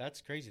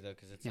 That's crazy though,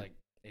 because it's like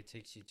it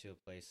takes you to a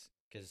place.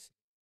 Because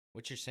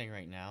what you're saying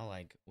right now,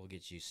 like, will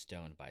get you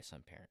stoned by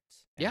some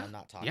parents. And I'm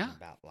not talking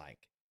about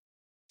like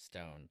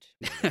stoned,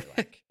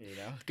 like, you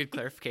know. Good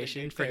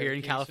clarification for here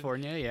in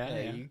California.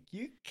 Yeah.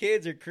 You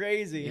kids are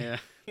crazy. Yeah.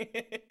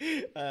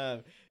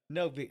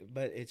 No,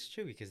 but it's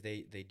true because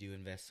they do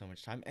invest so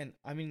much time. And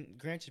I mean,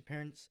 granted,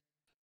 parents,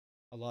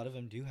 a lot of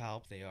them do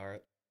help. They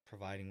are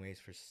providing ways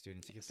for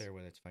students to get there,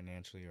 whether it's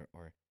financially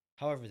or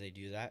however they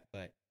do that.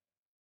 But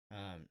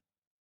how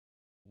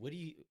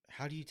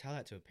do you tell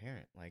that to a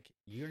parent? Like,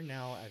 you're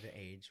now at an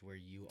age where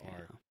you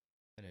are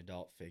an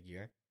adult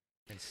figure.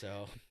 And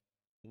so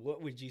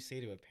what would you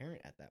say to a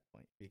parent at that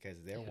point?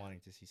 Because they're wanting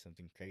to see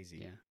something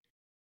crazy. Yeah.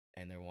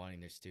 And they're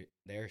wanting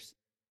their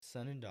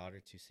son and daughter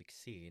to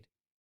succeed.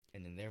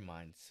 and in their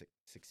mind,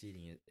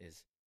 succeeding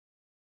is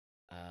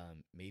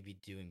maybe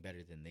doing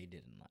better than they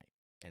did in life,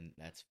 and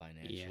that's Yeah,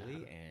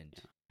 financially and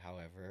yeah.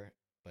 however.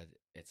 But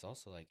it's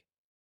also like,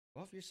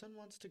 well, if your son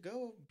wants to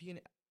go be an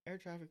air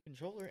traffic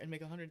controller and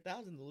make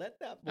 100,000, let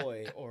that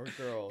boy or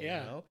girl, you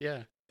Yeah, know.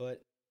 yeah.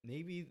 But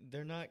maybe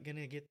they're not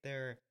gonna get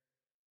their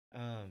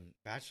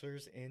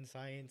bachelor's in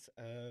science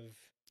of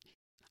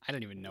I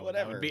don't even know what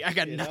that would whatever, be. I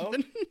got you know.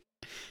 nothing.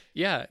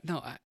 Yeah, no,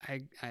 I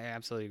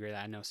absolutely agree.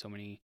 I know so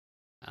many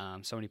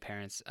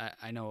parents.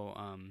 I know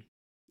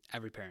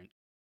every parent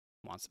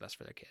wants the best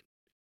for their kid.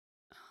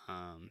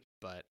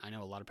 But I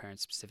know a lot of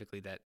parents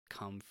specifically that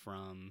come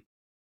from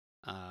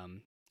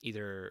um,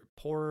 either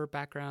poorer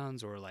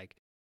backgrounds or like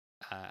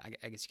I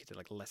guess you could say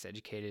like less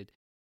educated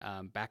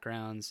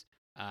backgrounds.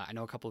 I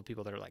know a couple of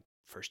people that are like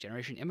first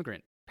generation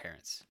immigrant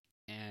parents,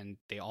 and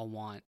they all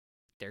want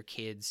their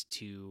kids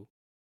to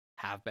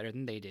have better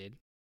than they did.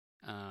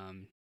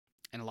 Um,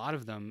 and a lot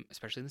of them,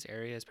 especially in this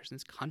area, especially in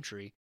this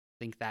country,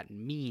 think that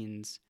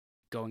means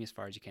going as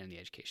far as you can in the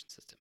education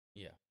system.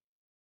 Yeah,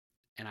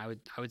 And I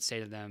would say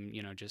to them,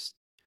 you know, just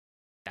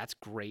that's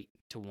great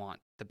to want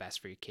the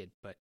best for your kid,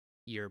 but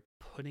you're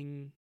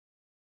putting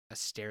a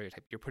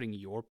stereotype. You're putting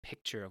your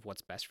picture of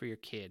what's best for your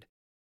kid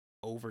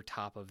over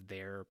top of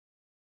their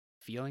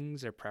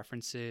feelings, their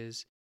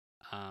preferences,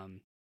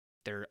 um,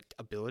 their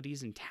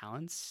abilities and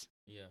talents,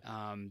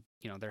 yeah,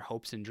 you know, their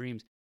hopes and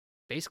dreams.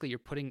 Basically, you're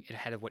putting it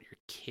ahead of what your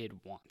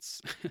kid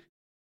wants.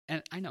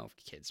 And I know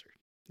kids are,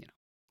 you know,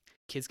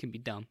 kids can be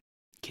dumb.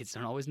 Kids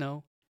don't always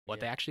know what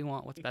they yeah, actually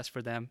want, what's best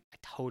for them. I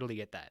totally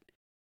get that.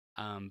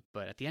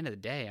 But at the end of the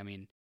day, I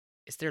mean,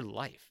 it's their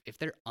life. If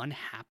they're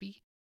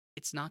unhappy,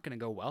 it's not going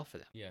to go well for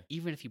them. yeah,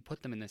 Even if you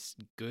put them in this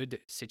good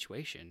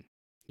situation,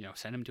 you know,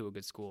 send them to a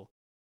good school,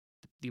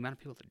 the amount of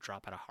people that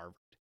drop out of Harvard,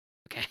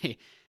 okay,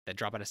 that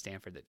drop out of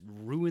Stanford, that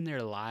ruin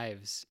their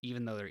lives,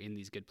 even though they're in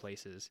these good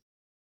places,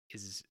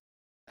 is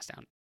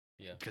astounding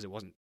yeah, because it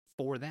wasn't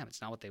for them.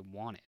 It's not what they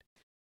wanted.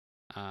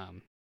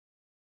 Um,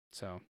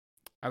 so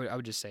I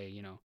would just say,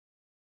 you know,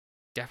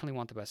 definitely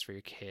want the best for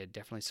your kid.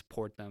 Definitely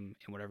support them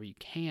in whatever you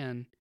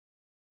can.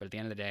 But at the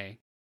end of the day,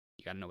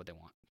 you got to know what they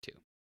want too.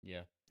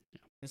 yeah. You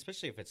know?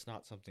 Especially if it's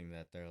not something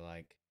that they're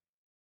like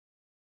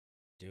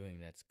doing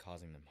that's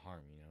causing them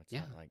harm. You know, it's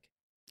Yeah, not like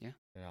yeah,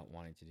 they're not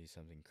wanting to do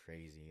something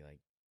crazy like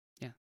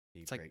yeah.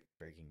 be It's like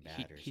Breaking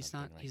Bad or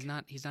something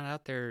he's not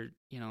out there,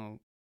 you know,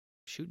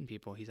 shooting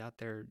people. He's out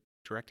there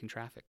directing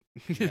traffic.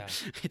 yeah.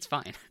 It's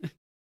fine.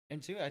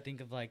 And too, I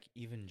think of like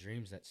even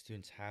dreams that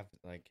students have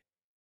like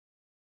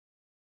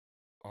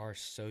are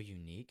so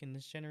unique in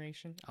this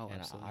generation. Oh,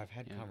 And absolutely. I've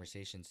had Yeah.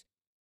 conversations,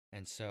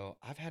 and so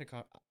I've had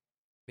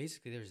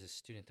basically there was this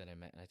student that I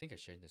met, and I think I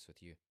shared this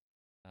with you,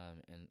 and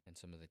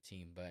some of the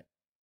team, but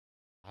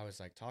I was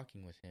like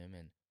talking with him,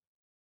 and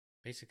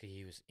basically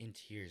he was in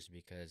tears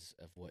because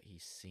of what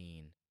he's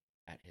seen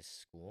at his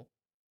school,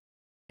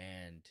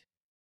 and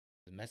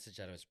the message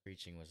that I was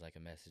preaching was like a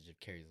message of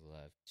carry the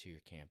love to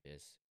your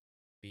campus,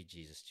 be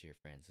Jesus to your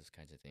friends, those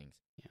kinds of things.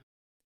 Yeah.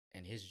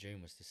 And his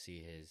dream was to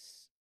see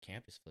his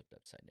campus flipped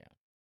upside down.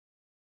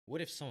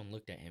 What if someone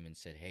looked at him and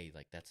said, "Hey,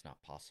 like that's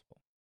not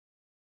possible.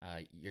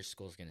 Your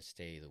school's gonna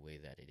stay the way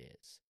that it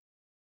is."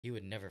 He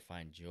would never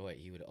find joy.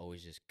 He would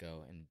always just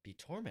go and be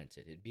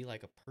tormented. It'd be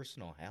like a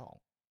personal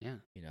hell, Yeah.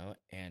 you know.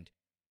 And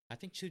I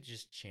think to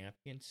just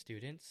champion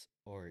students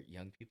or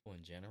young people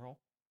in general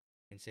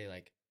and say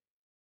like,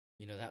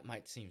 you know, that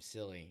might seem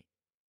silly,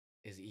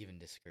 is even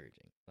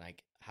discouraging.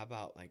 Like, how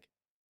about like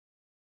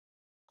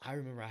I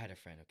remember I had a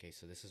friend. Okay,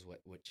 so this is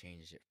what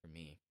changed it for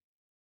me.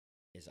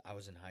 Is I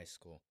was in high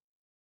school,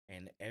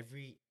 and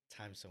every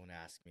time someone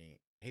asked me,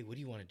 "Hey, what do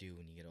you want to do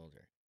when you get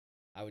older?"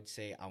 I would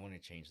say, "I want to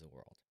change the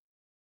world."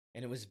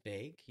 And it was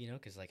vague, you know,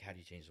 because like, how do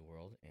you change the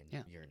world? And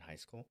Yeah. you're in high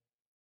school.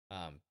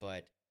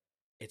 But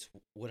it's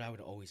what I would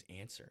always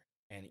answer.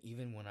 And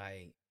even when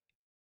I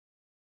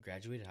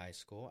graduated high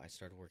school, I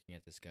started working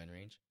at this gun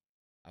range.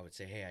 I would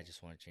say, "Hey, I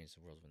just want to change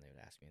the world," when they would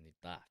ask me, and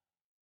they'd laugh.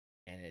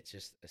 And it's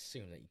just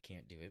assumed that you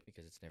can't do it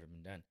because it's never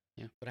been done.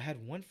 Yeah. But I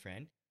had one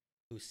friend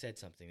who said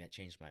something that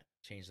changed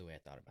the way I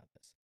thought about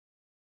this.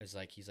 It's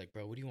like he's like,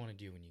 "Bro, what do you want to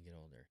do when you get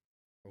older?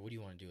 Or what do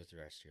you want to do with the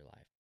rest of your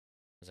life?"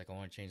 I was like, "I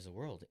want to change the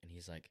world." And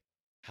he's like,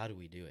 "How do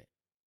we do it?"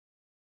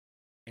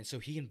 And so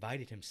he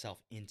invited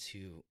himself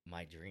into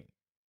my dream.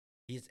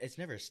 It's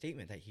never a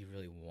statement that he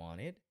really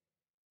wanted.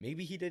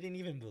 Maybe he didn't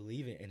even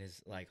believe it in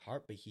his like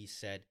heart, but he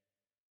said,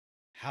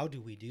 "How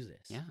do we do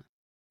this?" Yeah.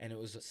 And it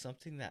was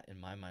something that in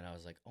my mind I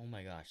was like, "Oh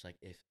my gosh, like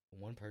if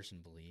one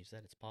person believes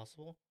that it's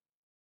possible,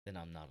 then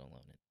I'm not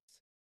alone in this."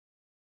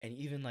 And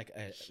even like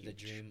the Huge.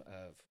 dream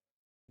of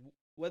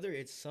whether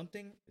it's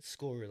something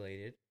school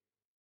related,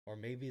 or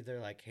maybe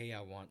they're like, "Hey,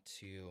 I want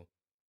to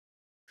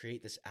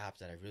create this app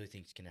that I really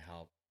think is going to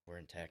help." We're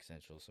in Tech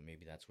Central, so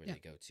maybe that's where Yeah. they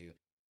go to.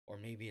 Or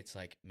maybe it's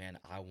like, "Man,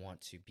 I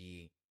want to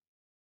be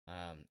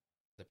um,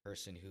 the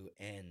person who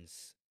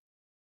ends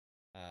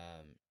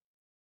um,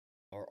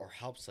 or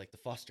helps like the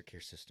foster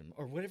care system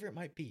or whatever it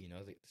might be." You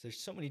know, there's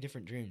so many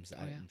different dreams that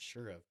Oh yeah. I'm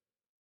sure of,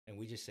 and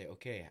we just say,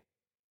 "Okay,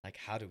 like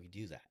how do we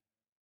do that?"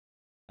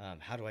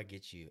 How do I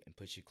get you and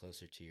push you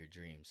closer to your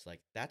dreams?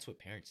 Like that's what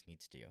parents need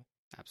to do.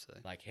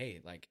 Absolutely. Like, hey,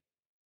 like,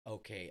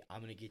 okay,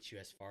 I'm gonna get you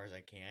as far as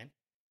I can.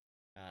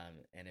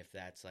 And if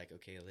that's like,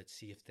 okay, let's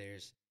see if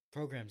there's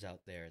programs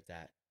out there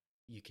that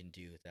you can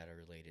do that are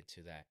related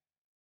to that.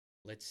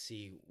 Let's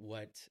see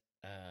what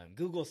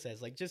Google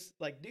says. Like, just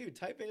like, dude,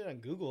 type it in on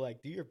Google.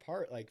 Like, do your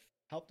part. Like,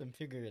 help them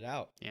figure it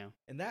out. Yeah.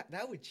 And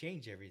that would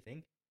change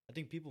everything. I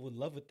think people would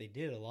love what they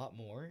did a lot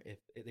more if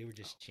they were Oh,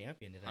 just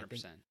championed. And I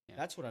think 100%. Yeah.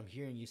 that's what I'm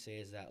hearing you say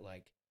is that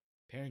like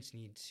parents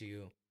need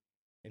to,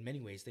 in many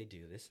ways, they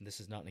do this, and this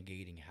is not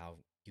negating how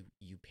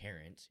you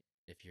parent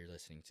if you're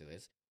listening to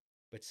this,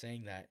 but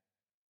saying that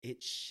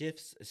it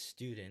shifts a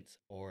student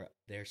or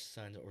their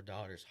son or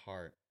daughter's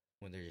heart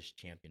when they're just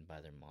championed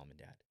by their mom and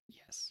dad.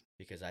 Yes.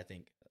 Because I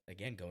think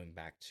again, going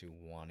back to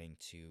wanting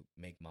to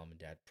make mom and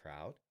dad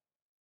proud,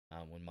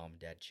 when mom and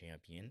dad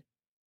champion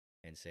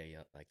and say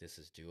like this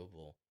is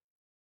doable,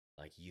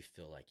 like you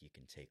feel like you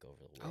can take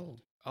over the Oh.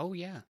 world. Oh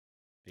yeah.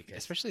 Because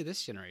Especially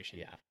this generation.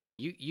 yeah,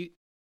 You.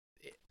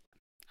 It,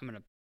 I'm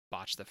gonna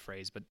botch the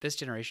phrase, but this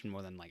generation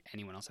more than like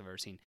anyone else I've ever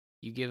seen.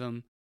 You give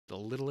them the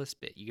littlest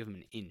bit. You give them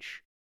an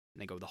inch,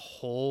 and they go the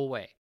whole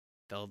way.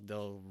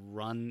 They'll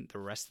run the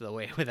rest of the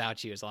way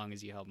without you as long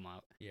as you help them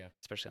out. yeah,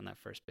 Especially on that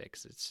first bit,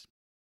 because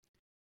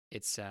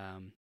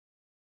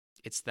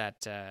it's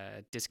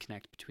that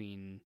disconnect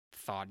between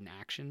thought and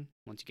action.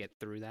 Once you get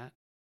through that,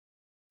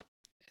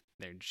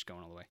 they're just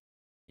going all the way.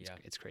 yeah.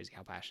 It's crazy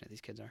how passionate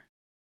these kids are.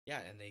 Yeah,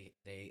 and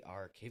they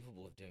are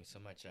capable of doing so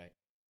much.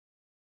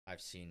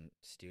 I've seen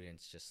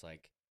students just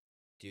like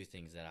do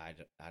things that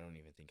I don't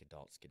even think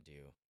adults could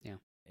do. Yeah.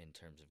 In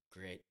terms of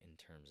grit, in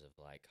terms of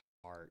like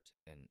heart,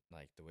 and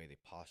like the way they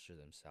posture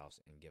themselves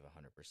and give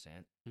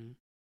 100%. Mhm.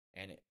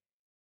 And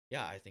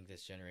yeah, I think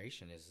this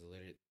generation is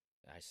literally.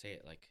 I say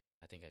it like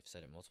I think I've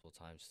said it multiple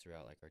times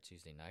throughout like our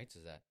Tuesday nights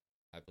is that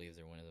I believe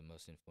they're one of the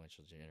most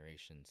influential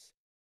generations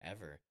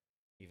ever,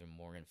 even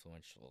more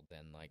influential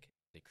than like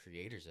the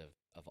creators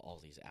of all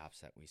these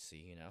apps that we see,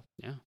 you know?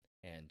 Yeah.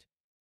 And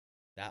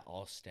that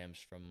all stems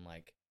from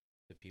like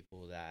the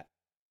people that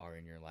are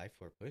in your life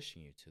who are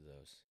pushing you to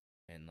those.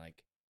 And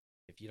like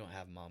if you don't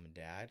have mom and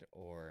dad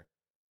or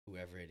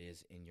whoever it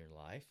is in your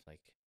life, like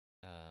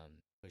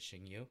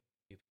pushing you,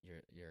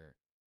 your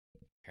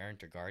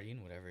parent or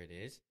guardian, whatever it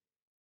is,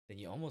 then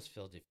you almost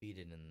feel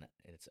defeated in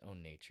its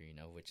own nature, you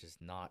know, which is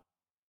not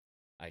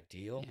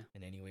ideal Yeah.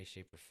 in any way,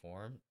 shape, or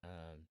form.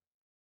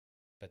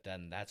 But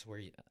then that's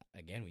where,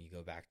 again, when you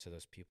go back to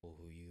those people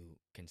who you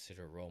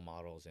consider role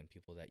models and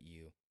people that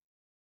you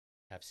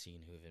have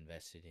seen who have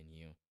invested in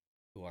you,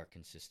 who are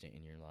consistent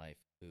in your life,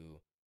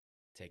 who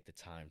take the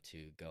time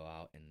to go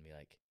out and be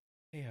like,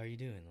 hey, how are you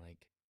doing?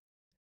 Like,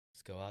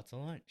 let's go out to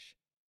lunch.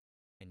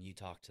 And you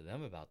talk to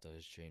them about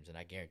those dreams, and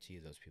I guarantee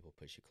you those people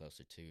push you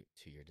closer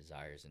to your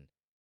desires, and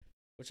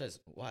which is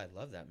why I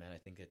love that, man. I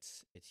think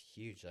it's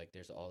huge. Like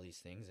there's all these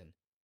things, and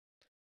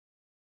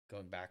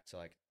going back to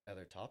like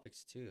other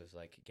topics too is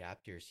like gap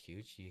year is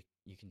huge.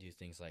 You can do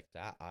things like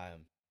that.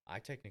 I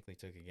technically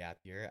took a gap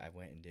year. I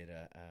went and did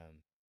a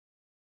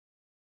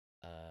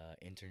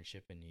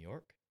internship in New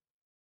York,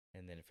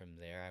 and then from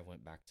there I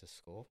went back to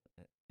school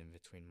in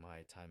between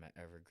my time at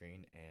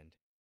Evergreen and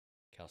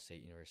Cal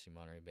State University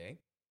Monterey Bay.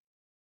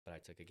 But I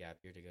took a gap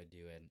year to go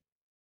do an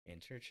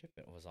internship.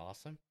 It was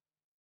awesome.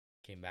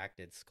 Came back,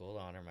 did school to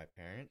honor my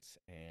parents,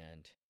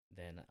 and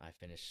then I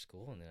finished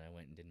school, and then I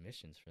went and did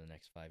missions for the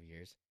next 5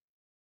 years.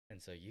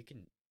 And so you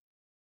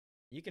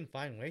can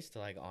find ways to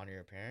like honor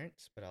your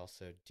parents, but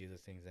also do the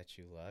things that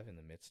you love in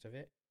the midst of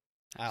it.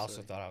 I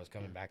also Absolutely. thought I was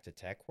coming Yeah. back to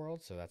tech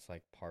world, so that's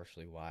like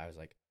partially why I was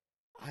like,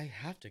 I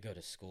have to go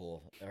to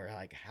school or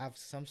like have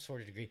some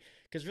sort of degree.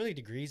 Because really,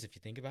 degrees, if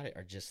you think about it,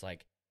 are just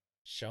like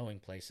showing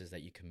places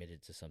that you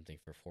committed to something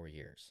for 4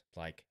 years.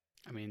 Like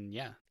I mean,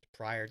 yeah.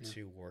 prior Yeah.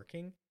 to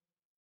working,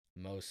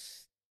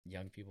 most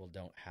young people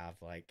don't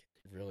have like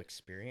real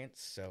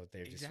experience, so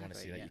they just want to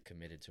see Exactly. that Yeah. you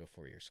committed to a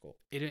 4 year school.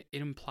 It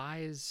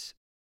implies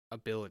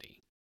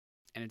ability,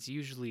 and it's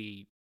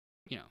usually,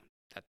 you know,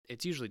 that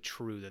it's usually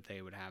true that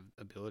they would have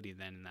ability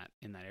then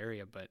in that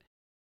area, but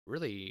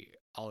really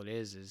all it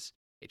is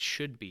it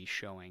should be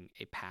showing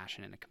a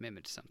passion and a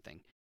commitment to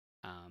something,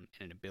 and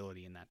an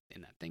ability in that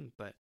thing.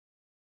 But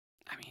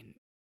I mean,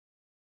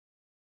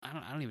 I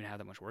don't even have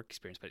that much work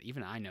experience, but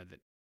even I know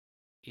that,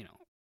 you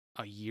know,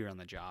 a year on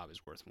the job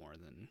is worth more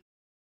than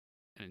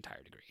an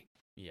entire degree,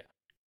 Yeah,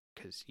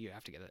 because you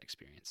have to get that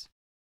experience.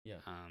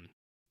 yeah,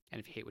 And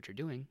if you hate what you're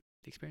doing,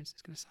 the experience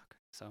is gonna suck.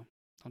 So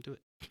don't do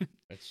it.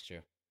 that's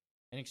true.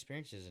 And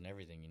experience isn't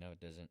everything, you know. It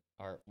doesn't.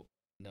 Or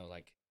no,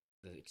 like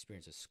the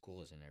experience of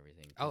school isn't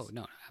everything. Oh 'Cause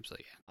no,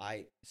 absolutely, yeah.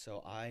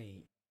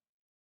 I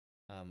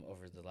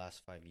over the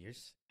last 5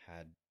 years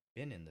had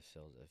been in the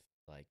field of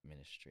like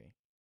ministry,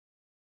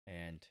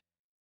 and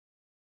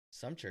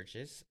some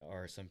churches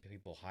or some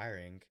people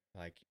hiring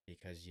like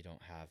because you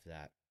don't have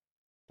that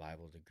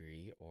Bible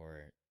degree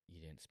or you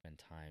didn't spend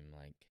time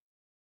like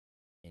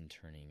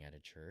interning at a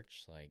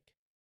church, like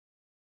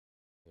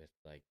with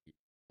like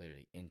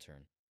literally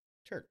intern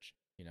church,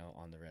 you know,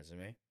 on the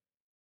resume.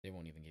 they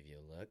won't even give you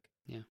a look.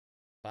 Yeah.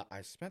 But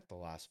I spent the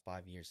last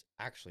 5 years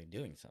actually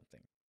doing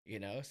something,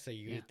 So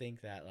you Yeah. would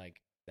think that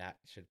like that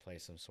should play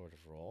some sort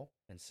of role.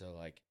 And so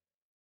like,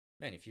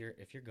 man, if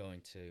you're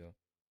going to,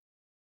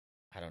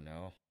 I don't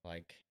know,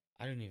 like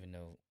I don't even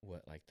know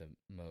what like the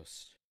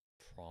most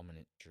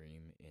prominent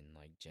dream in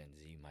like Gen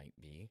Z might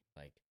be,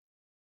 like,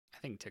 I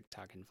think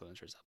TikTok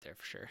influencers up there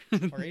for sure.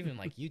 or even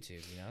like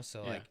YouTube,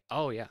 So Yeah. like,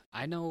 Oh yeah.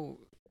 I know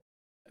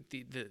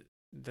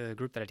the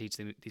group that I teach,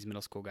 these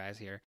middle school guys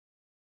here.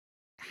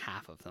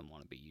 Half of them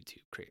want to be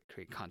YouTube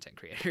create content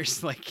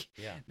creators. Like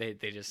yeah, they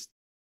just,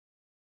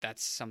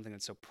 that's something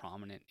that's so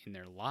prominent in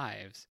their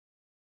lives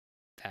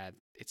that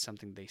it's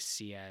something they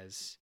see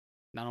as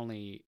not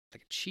only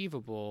like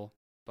achievable,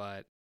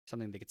 but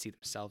something they could see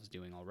themselves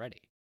doing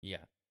already.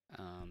 yeah,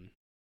 Um,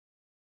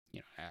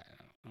 I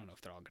don't know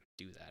if they're all going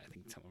to do that. I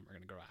think some of them are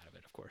going to grow out of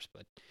it, of course,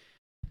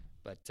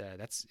 but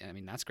that's, I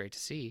mean, that's great to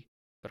see.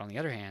 But on the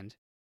other hand,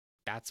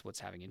 that's what's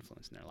having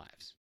influence in their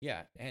lives.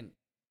 yeah, and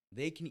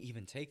they can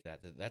even take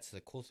that. That's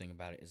the cool thing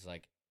about it is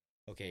like,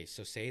 okay,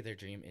 so say their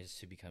dream is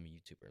to become a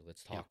YouTuber.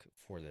 Let's Yeah. talk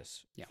for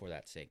this, Yeah. for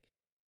that sake.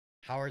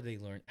 How are they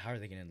going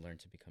to learn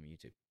to become a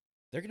YouTube?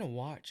 They're going to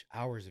watch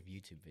hours of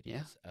YouTube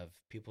videos of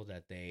people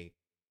that they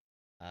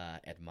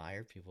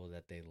admire, people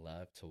that they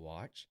love to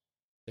watch.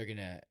 They're going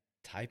to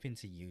type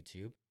into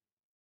YouTube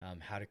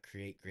how to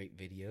create great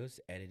videos,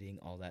 editing,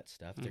 all that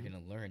stuff. They're Mhm.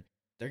 going to learn.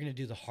 They're going to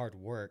do the hard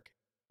work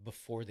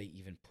before they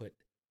even put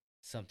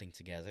something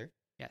together.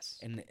 Yes.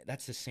 And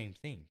that's the same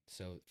thing.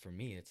 So for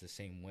me, it's the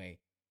same way.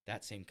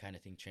 That same kind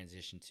of thing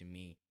transitioned to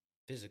me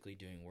physically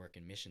doing work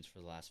in missions for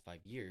the last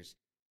 5 years,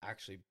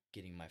 actually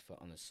getting my foot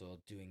on the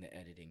soil, doing the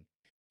editing,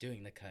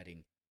 doing the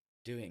cutting,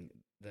 doing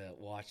the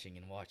watching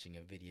and watching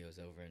of videos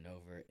over and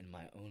over in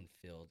my own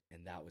field.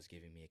 And that was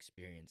giving me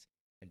experience.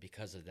 And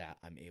because of that,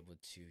 I'm able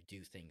to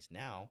do things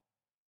now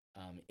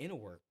in a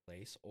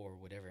workplace or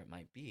whatever it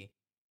might be.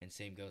 And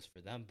same goes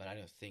for them. But I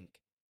don't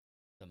think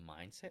the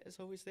mindset is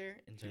always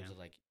there in terms Yeah. of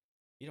like,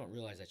 you don't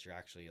realize that you're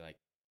actually like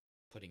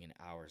putting in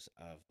hours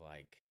of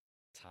like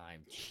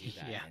time to do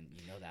that. Yeah. And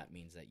that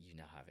means that you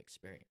now have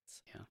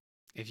experience. Yeah.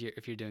 If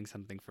you're doing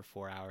something for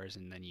 4 hours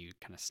and then you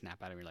kind of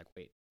snap out of it, you're like,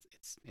 wait,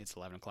 it's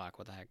 11 o'clock.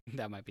 What the heck?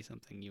 That might be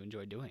something you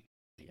enjoy doing.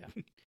 Yeah.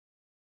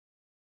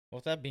 Well,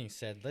 with that being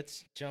said,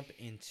 let's jump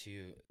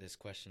into this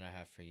question I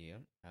have for you.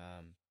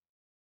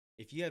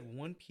 If you had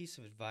one piece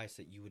of advice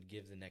that you would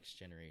give the next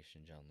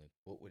generation, John Luke,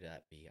 what would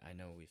that be? I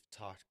know we've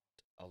talked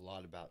a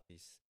lot about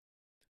these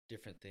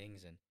different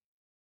things and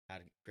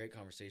had a great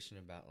conversation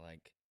about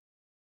like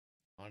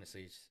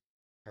honestly it's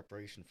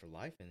preparation for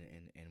life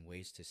and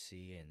ways to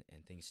see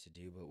and things to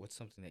do. But what's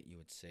something that you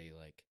would say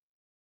like,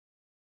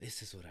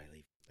 this is what I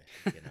leave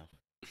with,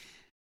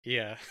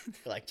 Yeah.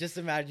 Like just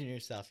imagine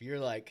yourself.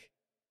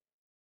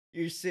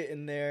 You're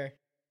sitting there,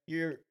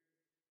 you're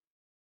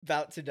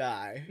about to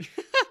die,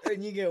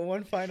 and you get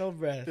one final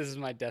breath. This is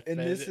my deathbed.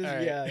 And this is All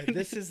right.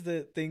 this is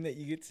the thing that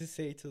you get to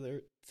say to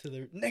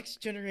the next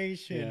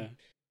generation.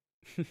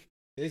 Yeah.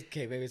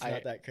 Okay, maybe it's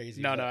not that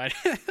crazy. No, but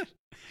no,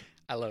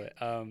 I love it.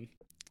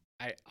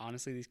 I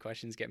honestly, these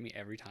questions get me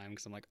every time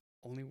because I'm like,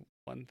 only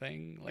one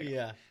thing. Like,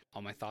 yeah,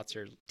 all my thoughts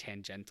are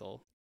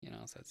tangential,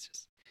 So it's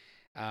just.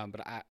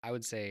 But I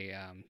would say,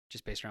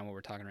 just based around what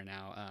we're talking right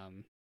now,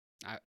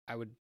 I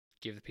would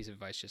give the piece of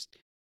advice just,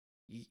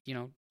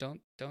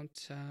 don't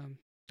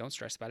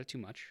stress about it too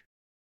much.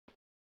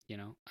 You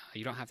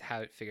don't have to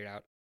have it figured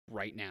out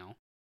right now.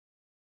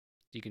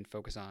 You can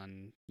focus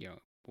on,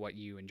 what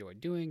you enjoy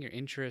doing, your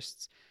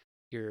interests,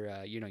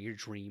 your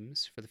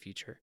dreams for the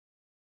future.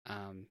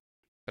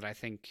 But I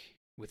think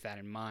with that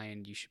in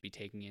mind, you should be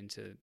taking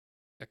into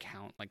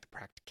account like the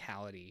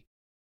practicality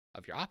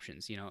of your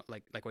options.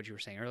 Like what you were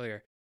saying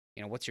earlier.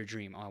 What's your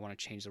dream? Oh, I want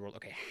to change the world.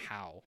 Okay,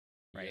 how?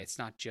 Right? Yeah. It's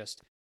not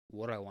just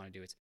what do I want to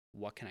do. It's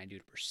what can I do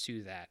to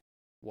pursue that?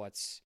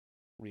 What's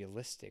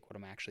realistic? What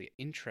am I actually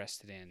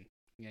interested in?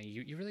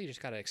 You really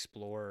just got to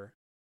explore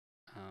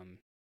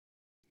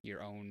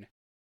your own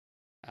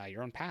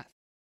path.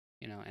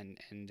 And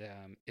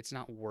it's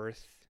not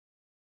worth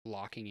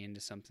locking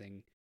into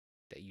something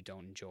that you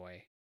don't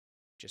enjoy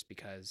just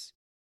because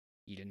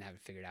you didn't have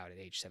it figured out at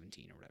age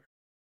 17 or whatever,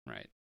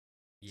 right?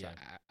 Yeah. So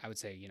I would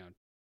say,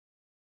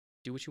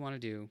 do what you want to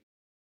do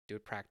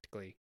it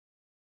practically,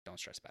 don't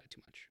stress about it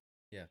too much.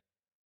 Yeah.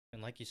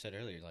 And like you said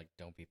earlier, like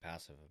don't be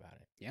passive about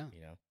it. Yeah.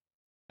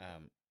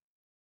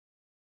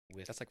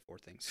 That's like 4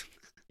 things.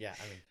 Yeah,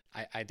 I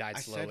mean, I died I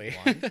slowly.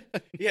 said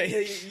one. Yeah,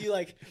 you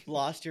like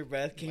lost your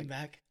breath, came Like,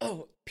 back.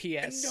 Oh,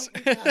 P.S.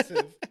 and don't be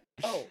passive.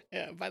 Oh,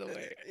 yeah. By the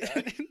way.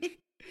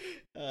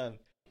 Yeah.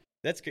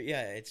 That's good.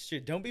 Yeah, it's true.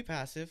 Don't be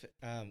passive.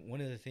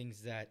 One of the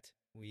things that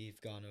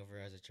we've gone over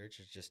as a church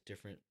is just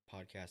different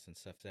podcasts and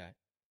stuff that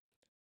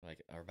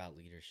like are about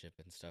leadership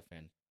and stuff.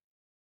 And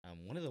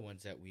one of the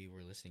ones that we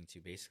were listening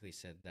to basically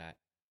said that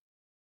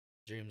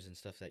dreams and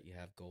stuff that you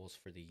have goals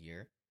for the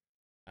year.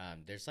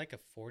 There's like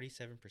a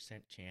 47%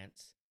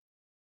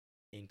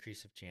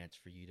 increase of chance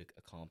for you to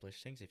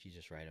accomplish things if you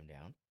just write them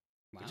down,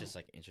 Wow. which is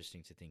like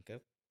interesting to think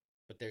of.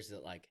 But there's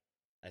like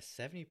a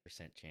 70%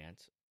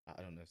 chance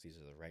I don't know if these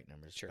are the right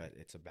numbers, Sure. but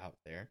it's about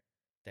there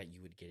that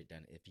you would get it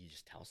done if you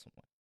just tell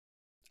someone.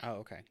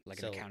 Oh, okay. Like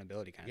an So,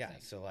 accountability kind of yeah,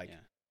 thing. so like, Yeah.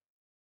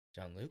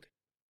 John Luke,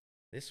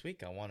 this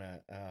week I want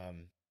to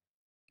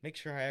make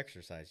sure I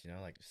exercise,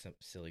 like some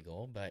silly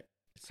goal, but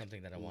it's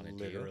something that I want to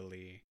do.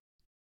 Literally,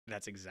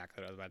 that's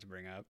exactly what I was about to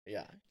bring up.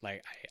 Yeah.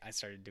 Like I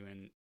started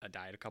doing a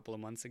diet a couple of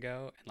months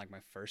ago, and like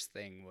my first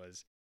thing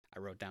was I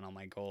wrote down all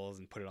my goals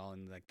and put it all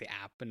in like the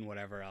app and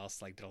whatever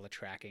else, like did all the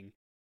tracking.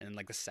 And then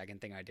like the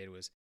second thing I did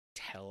was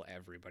tell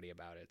everybody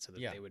about it so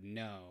that Yeah. they would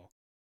know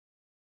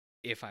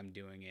if I'm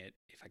doing it,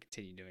 if I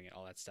continue doing it,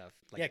 all that stuff.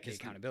 Like Yeah, the 'cause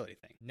accountability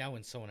thing. Now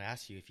when someone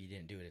asks you if you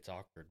didn't do it, it's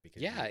awkward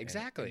because Yeah, and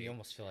exactly. you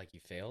almost feel like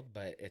you failed,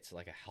 but it's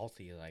like a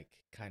healthy like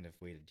kind of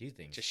way to do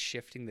things. Just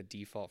shifting the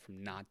default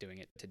from not doing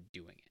it to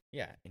doing it.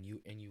 Yeah, and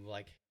you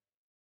like,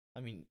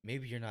 I mean,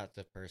 maybe you're not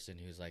the person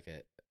who's like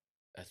a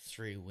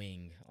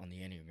 3-wing on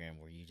the Enneagram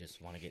where you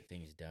just want to get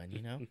things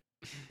done.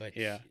 But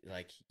Yeah.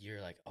 like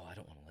you're like, oh, I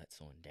don't want to let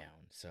someone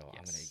down, so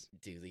I'm gonna Yes.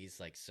 do these.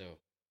 Like, so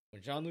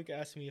when John Luke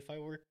asked me if I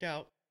worked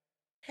out,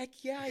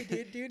 heck yeah, I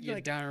did, dude. You're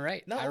Like, darn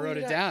right. not I only wrote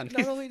did it down.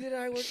 Not only did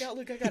I work out,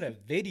 look, I got a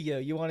video.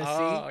 You want to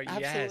Oh, see?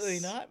 Absolutely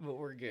yes. not, but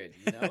we're good.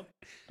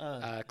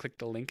 Click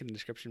the link in the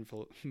description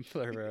for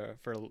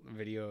a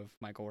video of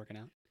Michael working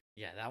out.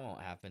 Yeah, that won't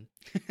happen.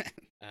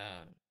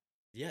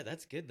 Yeah,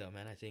 that's good though,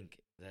 man. I think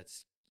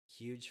that's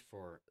huge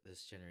for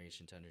this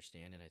generation to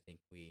understand, and I think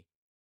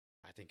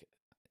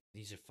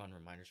these are fun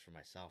reminders for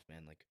myself,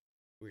 man. Like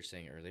we were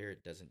saying earlier,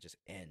 it doesn't just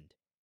end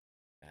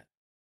at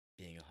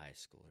being a high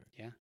schooler.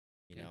 Yeah.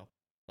 You Yeah. know,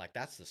 like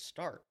that's the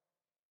start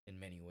in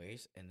many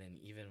ways, and then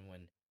even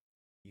when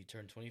you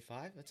turn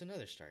 25, that's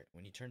another start.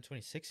 When you turn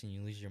 26 and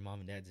you lose your mom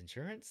and dad's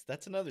insurance,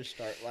 that's another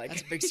start. Like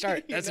That's a big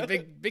start. you That's know? a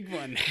big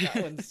one.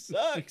 That one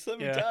sucks. Let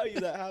me Yeah. tell you,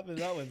 that happened.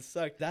 That one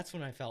sucked. That's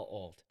when I felt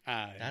old.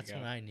 There That's you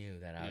when go. I knew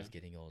that I Yeah. was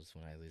getting old, is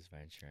when I lose my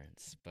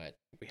insurance. But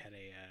we had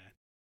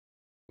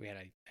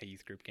a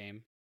youth group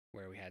game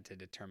where we had to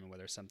determine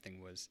whether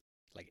something was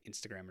like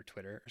Instagram or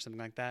Twitter or something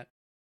like that.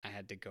 I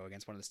had to go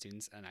against one of the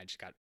students, and I just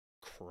got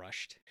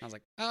crushed. I was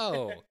like,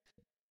 oh,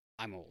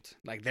 I'm old.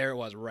 Like there it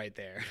was right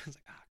there. I was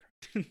like,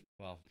 crap.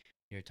 well,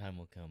 your time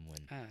will come when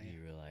Yeah.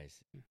 you realize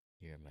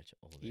you're much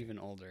older. Even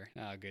older.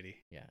 Oh,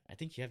 goody. Yeah, I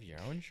think you have your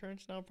own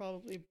insurance now,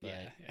 probably.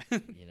 But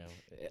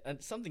Yeah.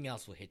 something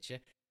else will hit you.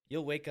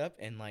 You'll wake up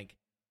and like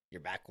your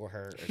back will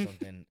hurt or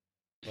something.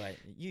 But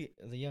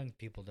the young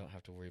people don't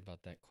have to worry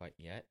about that quite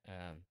yet.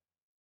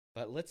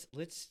 But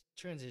let's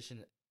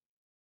transition.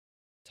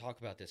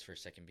 Talk about this for a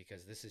second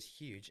because this is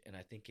huge, and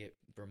I think it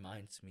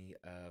reminds me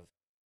of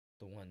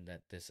the one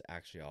that this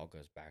actually all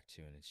goes back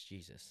to, and it's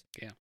Jesus.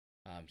 Yeah.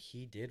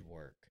 He did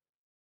work.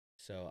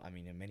 So I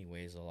mean, in many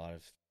ways, a lot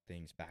of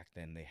things back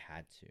then they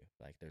had to.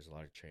 Like, there's a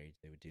lot of trades,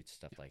 they would do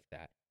stuff like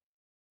that,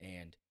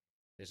 and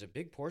there's a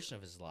big portion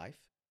of his life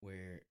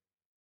where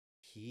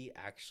he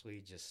actually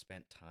just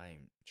spent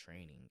time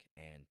training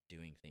and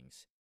doing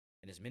things,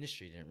 and his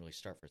ministry didn't really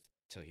start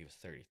till he was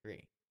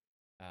 33.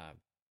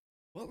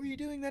 What were you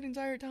doing that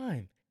entire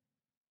time?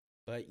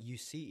 But you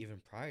see, even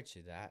prior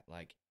to that,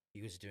 like,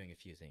 he was doing a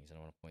few things, and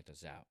I want to point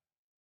those out.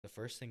 The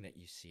first thing that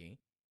you see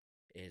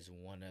is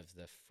one of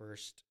the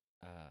first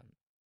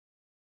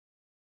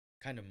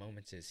kind of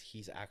moments is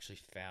he's actually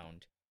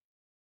found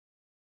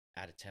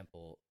at a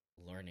temple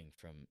learning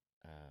from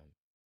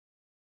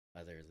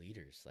other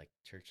leaders, like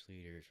church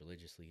leaders,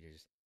 religious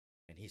leaders,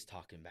 and he's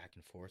talking back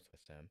and forth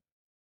with them.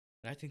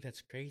 And I think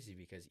that's crazy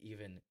because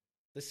even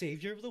the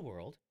savior of the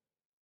world,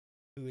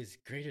 who is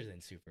greater than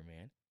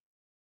Superman,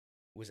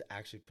 was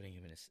actually putting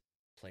him in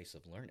a place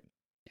of learning.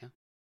 Yeah.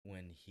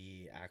 When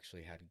he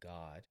actually had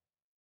God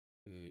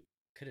who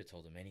could have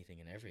told him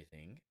anything and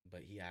everything,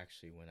 but he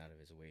actually went out of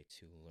his way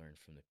to learn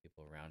from the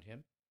people around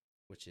him,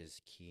 which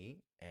is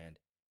key. And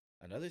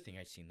another thing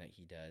I've seen that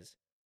he does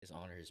is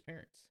honor his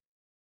parents,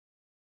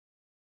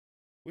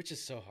 which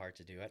is so hard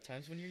to do at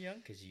times when you're young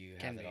because you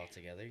have it all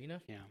together,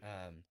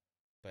 Yeah.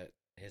 But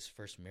his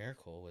first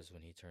miracle was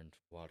when he turned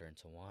water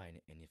into wine.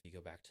 And if you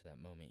go back to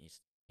that moment,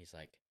 he's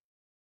like,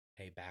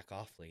 hey, back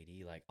off,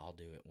 lady. Like, I'll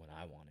do it when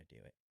I want to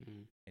do it.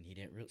 Mm. And he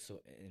didn't really,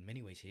 so in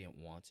many ways, he didn't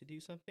want to do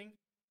something,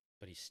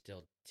 but he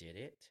still did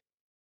it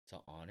to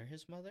honor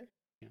his mother.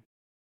 Yeah.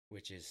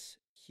 Which is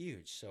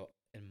huge. So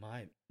in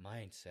my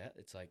mindset,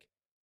 it's like,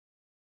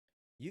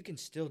 you can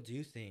still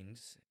do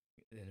things,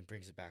 and it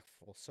brings it back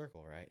full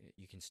circle, right?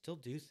 You can still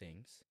do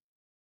things,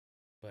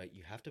 but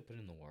you have to put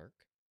in the work.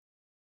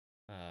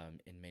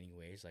 In many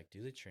ways, like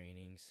do the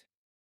trainings,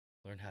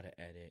 learn how to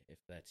edit. If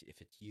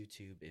it's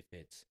YouTube, if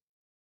it's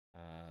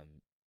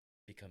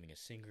becoming a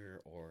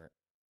singer or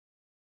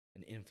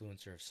an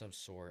influencer of some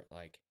sort,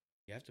 like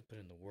you have to put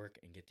in the work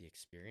and get the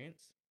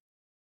experience,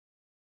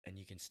 and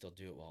you can still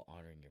do it while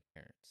honoring your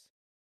parents.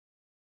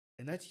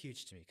 And that's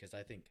huge to me because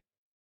I think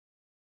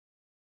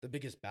the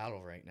biggest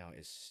battle right now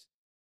is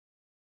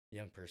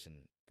young person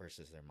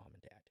versus their mom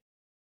and dad,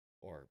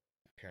 or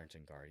parent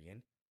and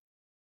guardian,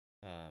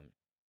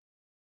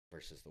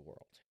 versus the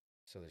world.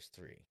 So there's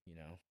three,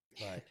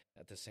 but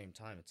at the same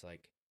time, it's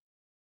like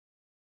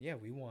yeah,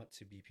 we want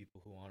to be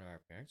people who honor our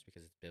parents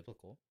because it's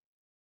biblical.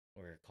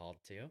 We're called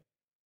to,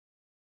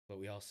 but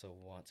we also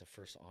want to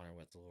first honor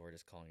what the Lord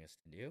is calling us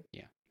to do.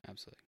 Yeah,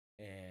 absolutely.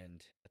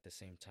 And at the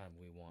same time,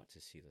 we want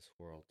to see this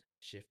world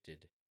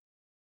shifted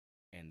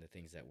and the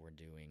things that we're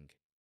doing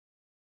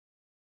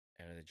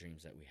and the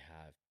dreams that we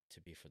have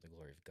to be for the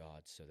glory of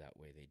God so that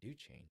way they do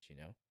change, you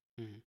know?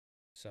 Hmm.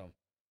 So,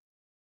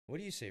 what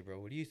do you say, bro?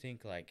 What do you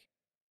think, like,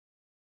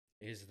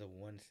 is the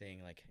one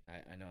thing, like,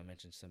 I know I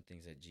mentioned some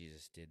things that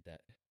Jesus did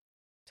that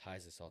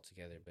ties this all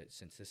together, but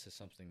since this is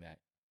something that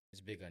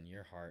is big on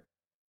your heart,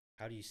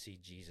 how do you see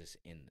Jesus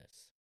in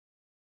this?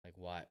 Like,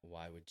 why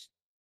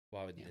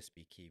would Yeah. this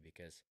be key?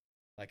 Because,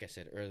 like I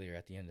said earlier,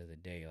 at the end of the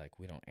day, like,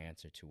 we don't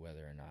answer to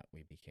whether or not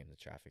we became the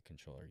traffic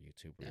controller, Yeah.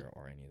 YouTuber,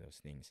 or any of those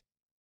things.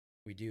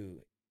 We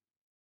do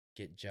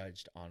get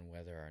judged on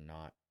whether or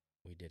not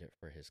we did it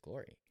for his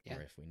glory Yeah.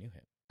 or if we knew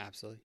him.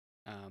 Absolutely.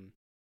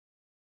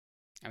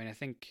 I mean, I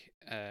think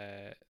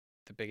the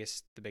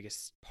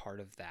biggest part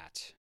of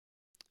that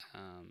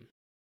um,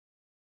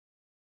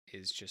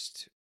 is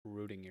just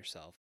rooting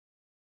yourself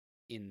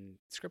in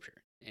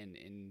Scripture and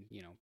in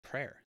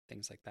prayer,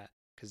 things like that.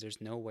 Because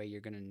there's no way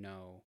you're gonna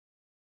know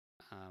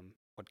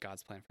what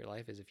God's plan for your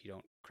life is if you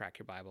don't crack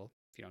your Bible,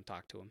 if you don't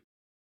talk to Him.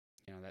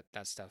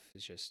 That stuff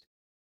is just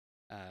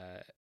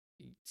uh,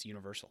 it's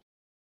universal.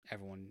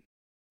 Everyone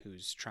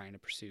who's trying to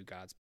pursue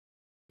God's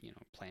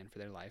plan for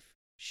their life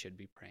should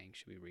be praying,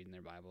 should be reading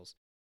their Bibles,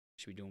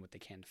 should be doing what they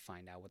can to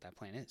find out what that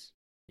plan is.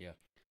 Yeah.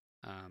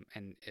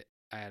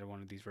 I had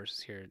one of these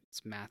verses here.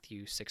 It's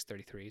Matthew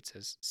 6:33. It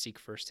says, "Seek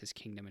first His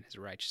kingdom and His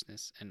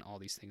righteousness, and all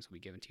these things will be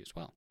given to you as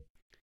well."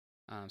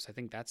 So I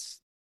think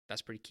that's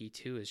pretty key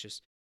too. Is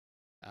just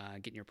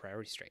getting your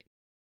priorities straight.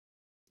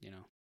 You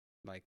know,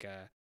 like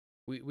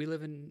we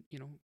live in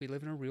we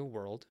live in a real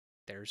world.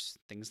 There's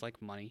things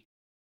like money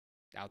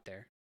out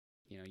there.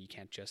 You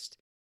can't just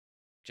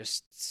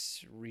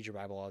read your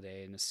Bible all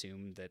day and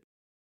assume that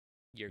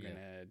you're Yeah.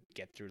 gonna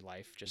get through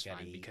life just gotta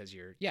fine eat. because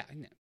you're yeah.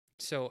 No.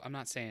 So I'm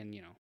not saying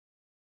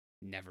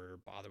never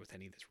bother with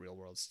any of this real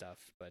world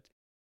stuff, but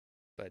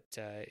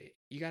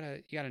you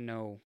gotta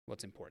know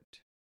what's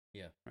important.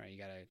 Yeah. Right. You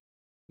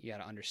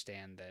gotta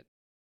understand that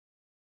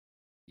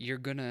you're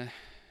gonna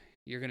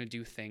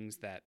do things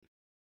that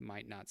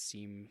might not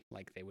seem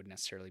like they would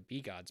necessarily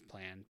be God's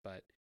plan,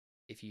 but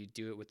if you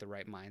do it with the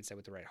right mindset,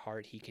 with the right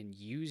heart, He can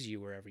use you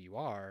wherever you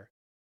are,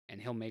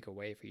 and He'll make a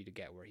way for you to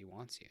get where He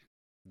wants you.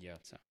 Yeah.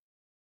 So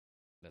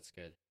That's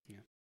good. yeah.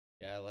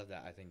 Yeah, I love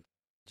that. I think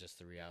just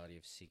the reality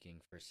of seeking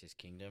first his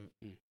kingdom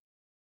Mm.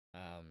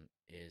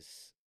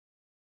 is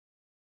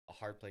a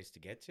hard place to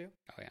get to.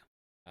 Oh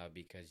yeah.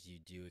 Because you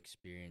do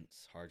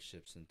experience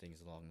hardships and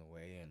things along the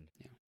way. And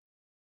Yeah.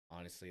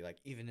 honestly, like,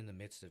 even in the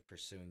midst of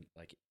pursuing,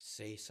 like,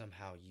 say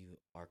somehow you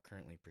are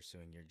currently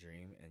pursuing your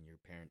dream and your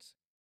parents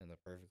in the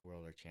perfect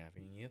world are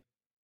championing you,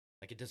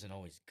 like, it doesn't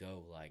always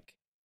go like,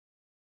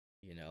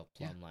 Yeah.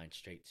 plumb line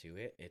straight to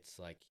it. It's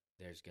like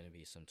there's going to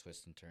be some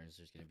twists and turns.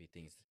 There's going to be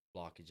things,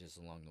 blockages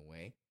along the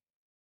way.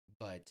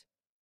 But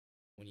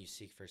when you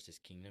seek first his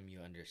kingdom,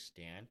 you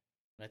understand.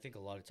 And I think a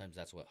lot of times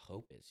that's what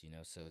hope is.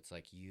 So it's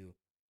like you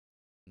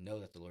know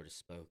that the Lord has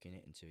spoken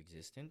it into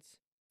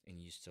existence and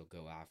you still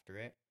go after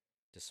it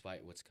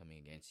despite what's coming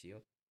against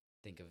you.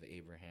 Think of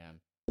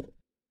Abraham,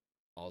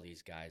 all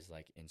these guys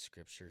like in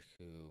scripture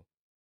who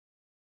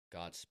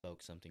God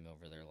spoke something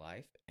over their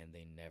life and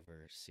they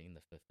never seen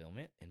the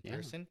fulfillment in Yeah.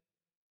 person.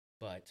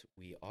 But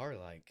we are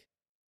like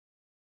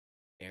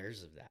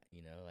heirs of that,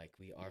 like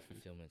we are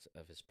fulfillments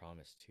of his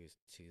promise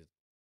to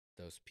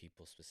those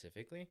people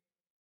specifically.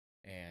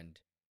 And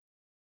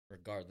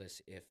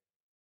regardless if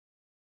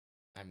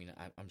I mean,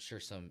 I'm sure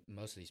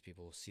most of these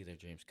people will see their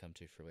dreams come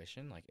to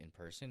fruition, like in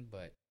person,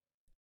 but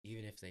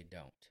even if they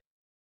don't,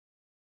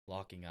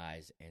 locking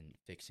eyes and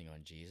fixing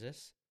on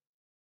Jesus,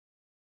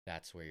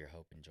 that's where your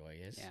hope and joy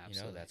is. Yeah.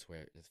 Absolutely. That's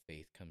where the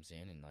faith comes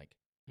in, and like,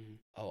 Mhm.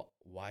 oh,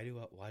 why do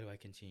I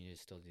continue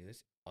to still do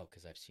this? Oh,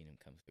 because I've seen him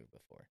come through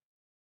before.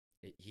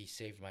 He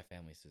saved my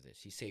family through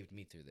this. He saved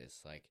me through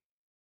this. Like,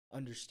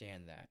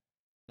 understand that,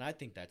 and I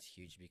think that's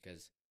huge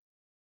because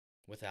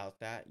without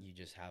that, you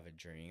just have a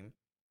dream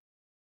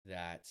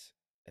that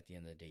at the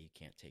end of the day you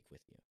can't take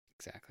with you.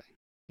 Exactly.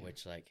 Yeah.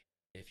 Which, like,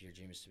 if your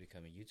dream is to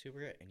become a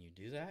YouTuber and you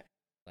do that,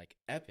 like,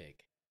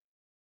 epic.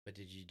 But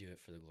did you do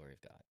it for the glory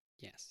of God?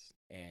 Yes.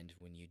 And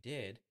when you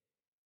did,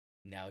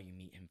 now you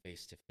meet him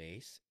face to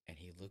face and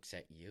he looks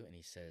at you and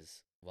he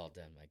says, "Well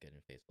done, my good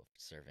and faithful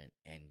servant."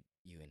 And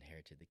you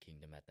inherited the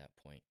kingdom at that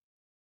point.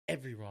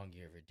 Every wrong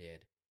you ever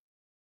did,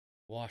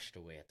 washed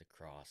away at the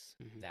cross,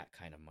 Mhm. that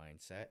kind of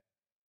mindset.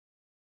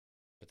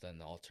 But then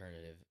the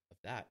alternative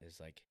of that is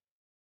like,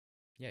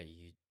 yeah,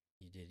 you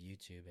did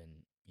YouTube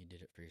and you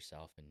did it for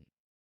yourself and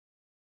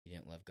you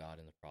didn't love God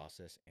in the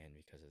process, and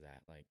because of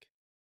that, like,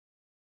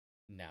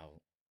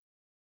 now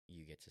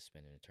you get to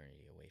spend an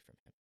eternity away from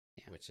him,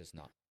 Yeah. which is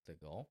not the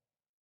goal.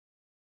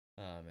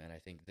 And I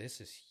think this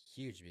is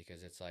huge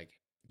because it's like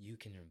you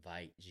can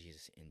invite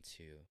Jesus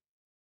into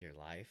your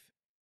life,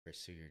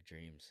 pursue your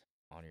dreams,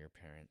 honor your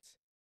parents,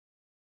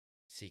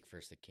 seek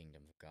first the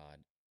kingdom of God,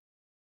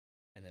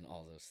 and then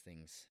all those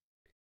things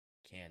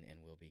can and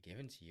will be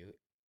given to you.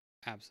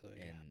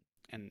 Absolutely. And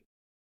And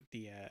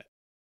the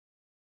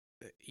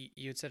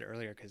you had said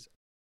earlier, because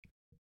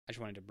I just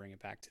wanted to bring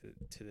it back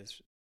to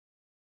this.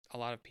 A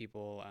lot of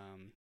people,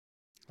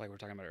 like we were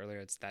talking about earlier,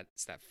 it's that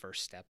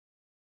first step.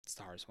 It's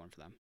the hardest one for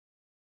them.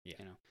 Yeah.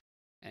 You know,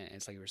 and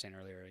it's like you were saying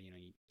earlier.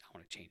 I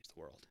want to change the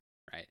world,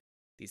 right?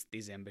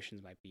 These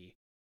ambitions might be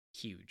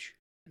huge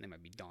and they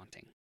might be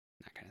daunting,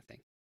 that kind of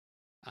thing.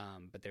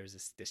 But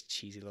there's this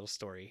cheesy little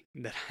story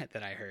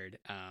that I heard,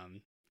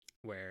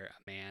 where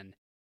a man,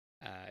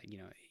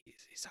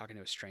 he's talking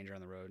to a stranger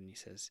on the road, and he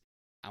says,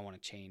 "I want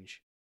to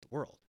change the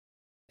world."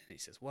 And he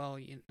says, "Well,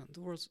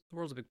 the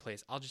world's a big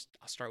place. I'll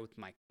start with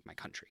my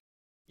country."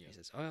 Yeah. He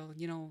says, "Well,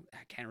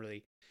 I can't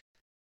really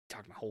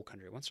talk to my whole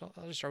country. I'll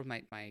just start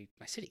with my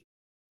city."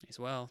 He says,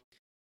 "Well,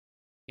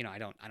 I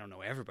don't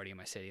know everybody in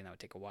my city, and that would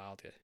take a while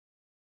to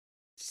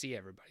see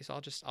everybody. So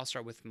I'll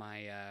start with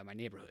my my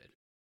neighborhood."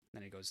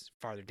 Then it goes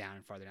farther down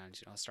and farther down.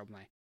 I'll start with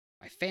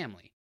my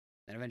family.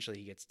 Then eventually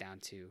he gets down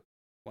to,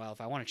 well,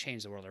 if I want to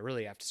change the world, I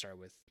really have to start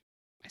with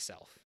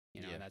myself.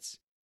 Yeah. And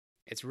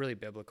it's really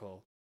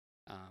biblical,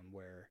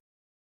 where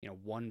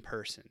one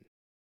person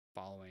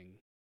following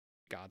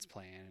God's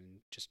plan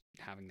and just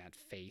having that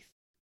faith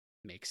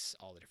makes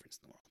all the difference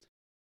in the world.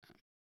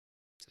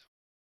 So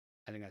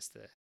I think that's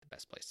the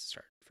best place to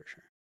start for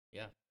sure.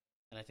 Yeah.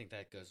 And I think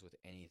that goes with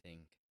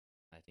anything.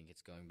 I think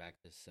it's going back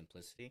to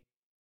simplicity.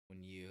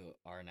 When you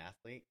are an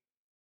athlete,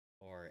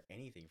 or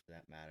anything for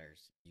that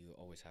matters, you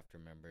always have to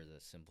remember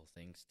the simple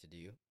things to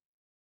do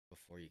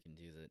before you can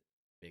do the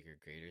bigger,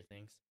 greater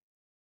things.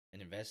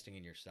 And investing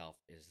in yourself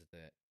is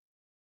the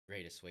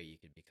greatest way you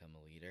could become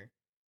a leader.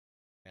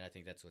 And I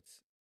think that's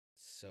what's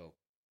so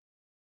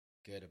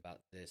good about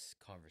this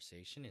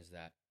conversation, is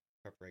that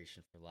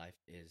preparation for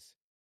life is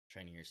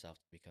training yourself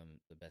to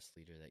become the best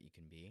leader that you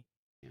can be.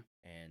 Yeah.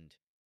 And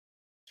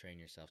train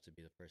yourself to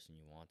be the person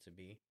you want to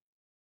be.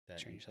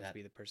 Train yourself to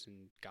be the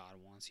person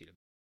God wants you to be.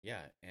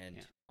 Yeah,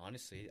 and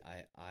honestly,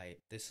 I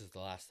this is the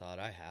last thought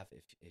I have.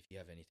 If you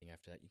have anything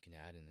after that, you can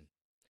add.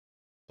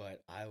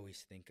 But I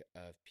always think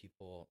of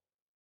people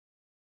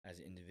as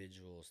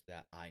individuals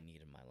that I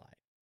need in my life.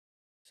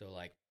 So,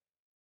 like,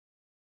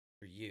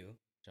 for you,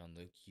 John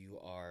Luke, you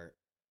are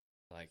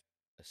like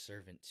a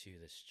servant to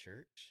this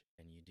church,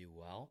 and you do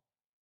well,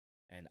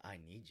 and I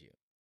need you.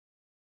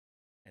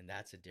 And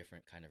that's a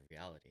different kind of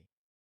reality.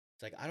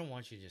 It's like, I don't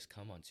want you to just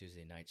come on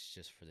Tuesday nights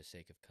just for the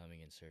sake of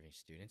coming and serving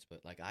students,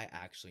 but like, I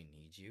actually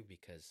need you,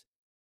 because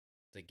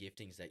the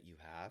giftings that you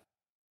have,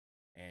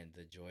 and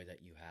the joy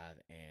that you have,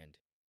 and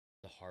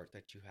the heart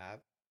that you have.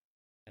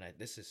 And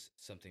this is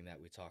something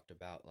that we talked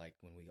about, like,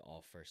 when we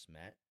all first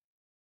met.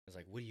 I was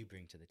like, what do you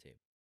bring to the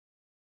table?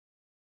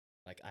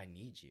 Like, I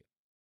need you.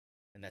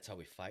 And that's how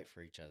we fight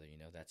for each other.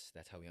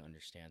 That's how we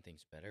understand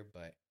things better.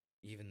 But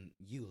even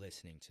you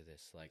listening to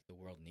this, like, the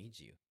world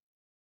needs you.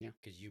 Yeah.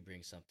 Because you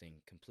bring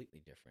something completely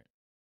different.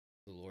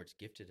 The Lord's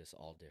gifted us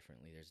all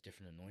differently. There's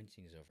different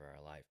anointings over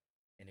our life.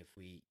 And if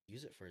we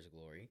use it for His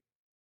glory,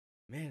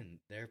 man,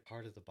 they're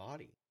part of the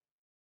body.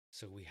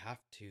 So we have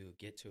to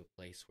get to a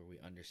place where we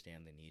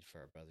understand the need for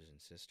our brothers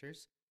and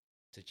sisters,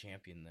 to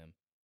champion them,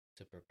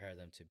 to prepare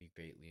them to be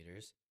great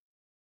leaders.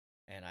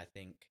 And I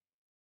think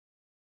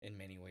in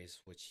many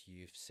ways, what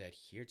you've said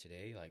here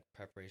today, like,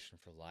 preparation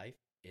for life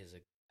is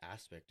an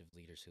aspect of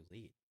leaders who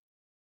lead.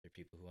 They're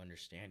people who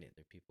understand it.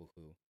 They're people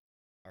who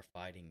are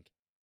fighting,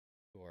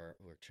 who are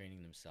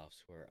training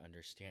themselves, who are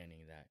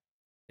understanding that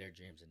their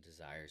dreams and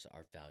desires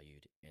are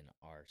valued in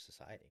our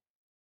society.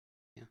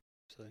 Yeah,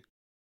 absolutely.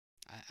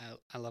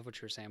 I love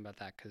what you were saying about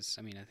that, because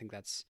I think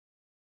that's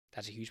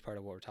a huge part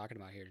of what we're talking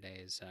about here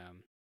today is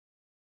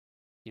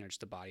just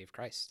the body of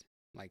Christ.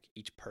 Like,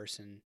 each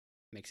person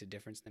makes a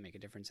difference. They make a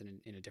difference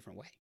in a different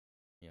way.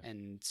 Yeah.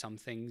 And some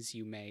things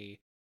you may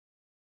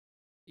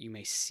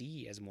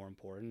see as more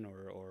important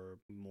or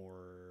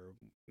more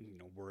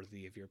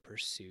worthy of your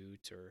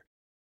pursuit, or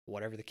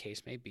whatever the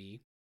case may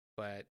be,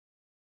 but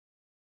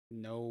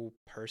no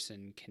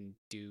person can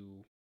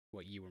do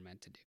what you were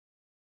meant to do.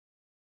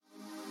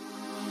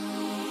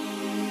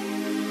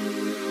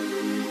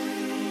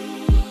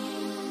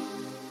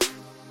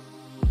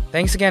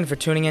 Thanks again for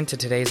tuning in to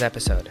today's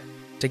episode.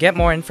 To get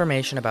more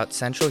information about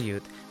Central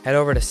Youth, head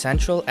over to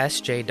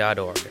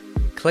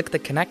centralsj.org. Click the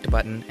Connect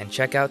button and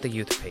check out the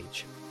youth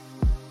page.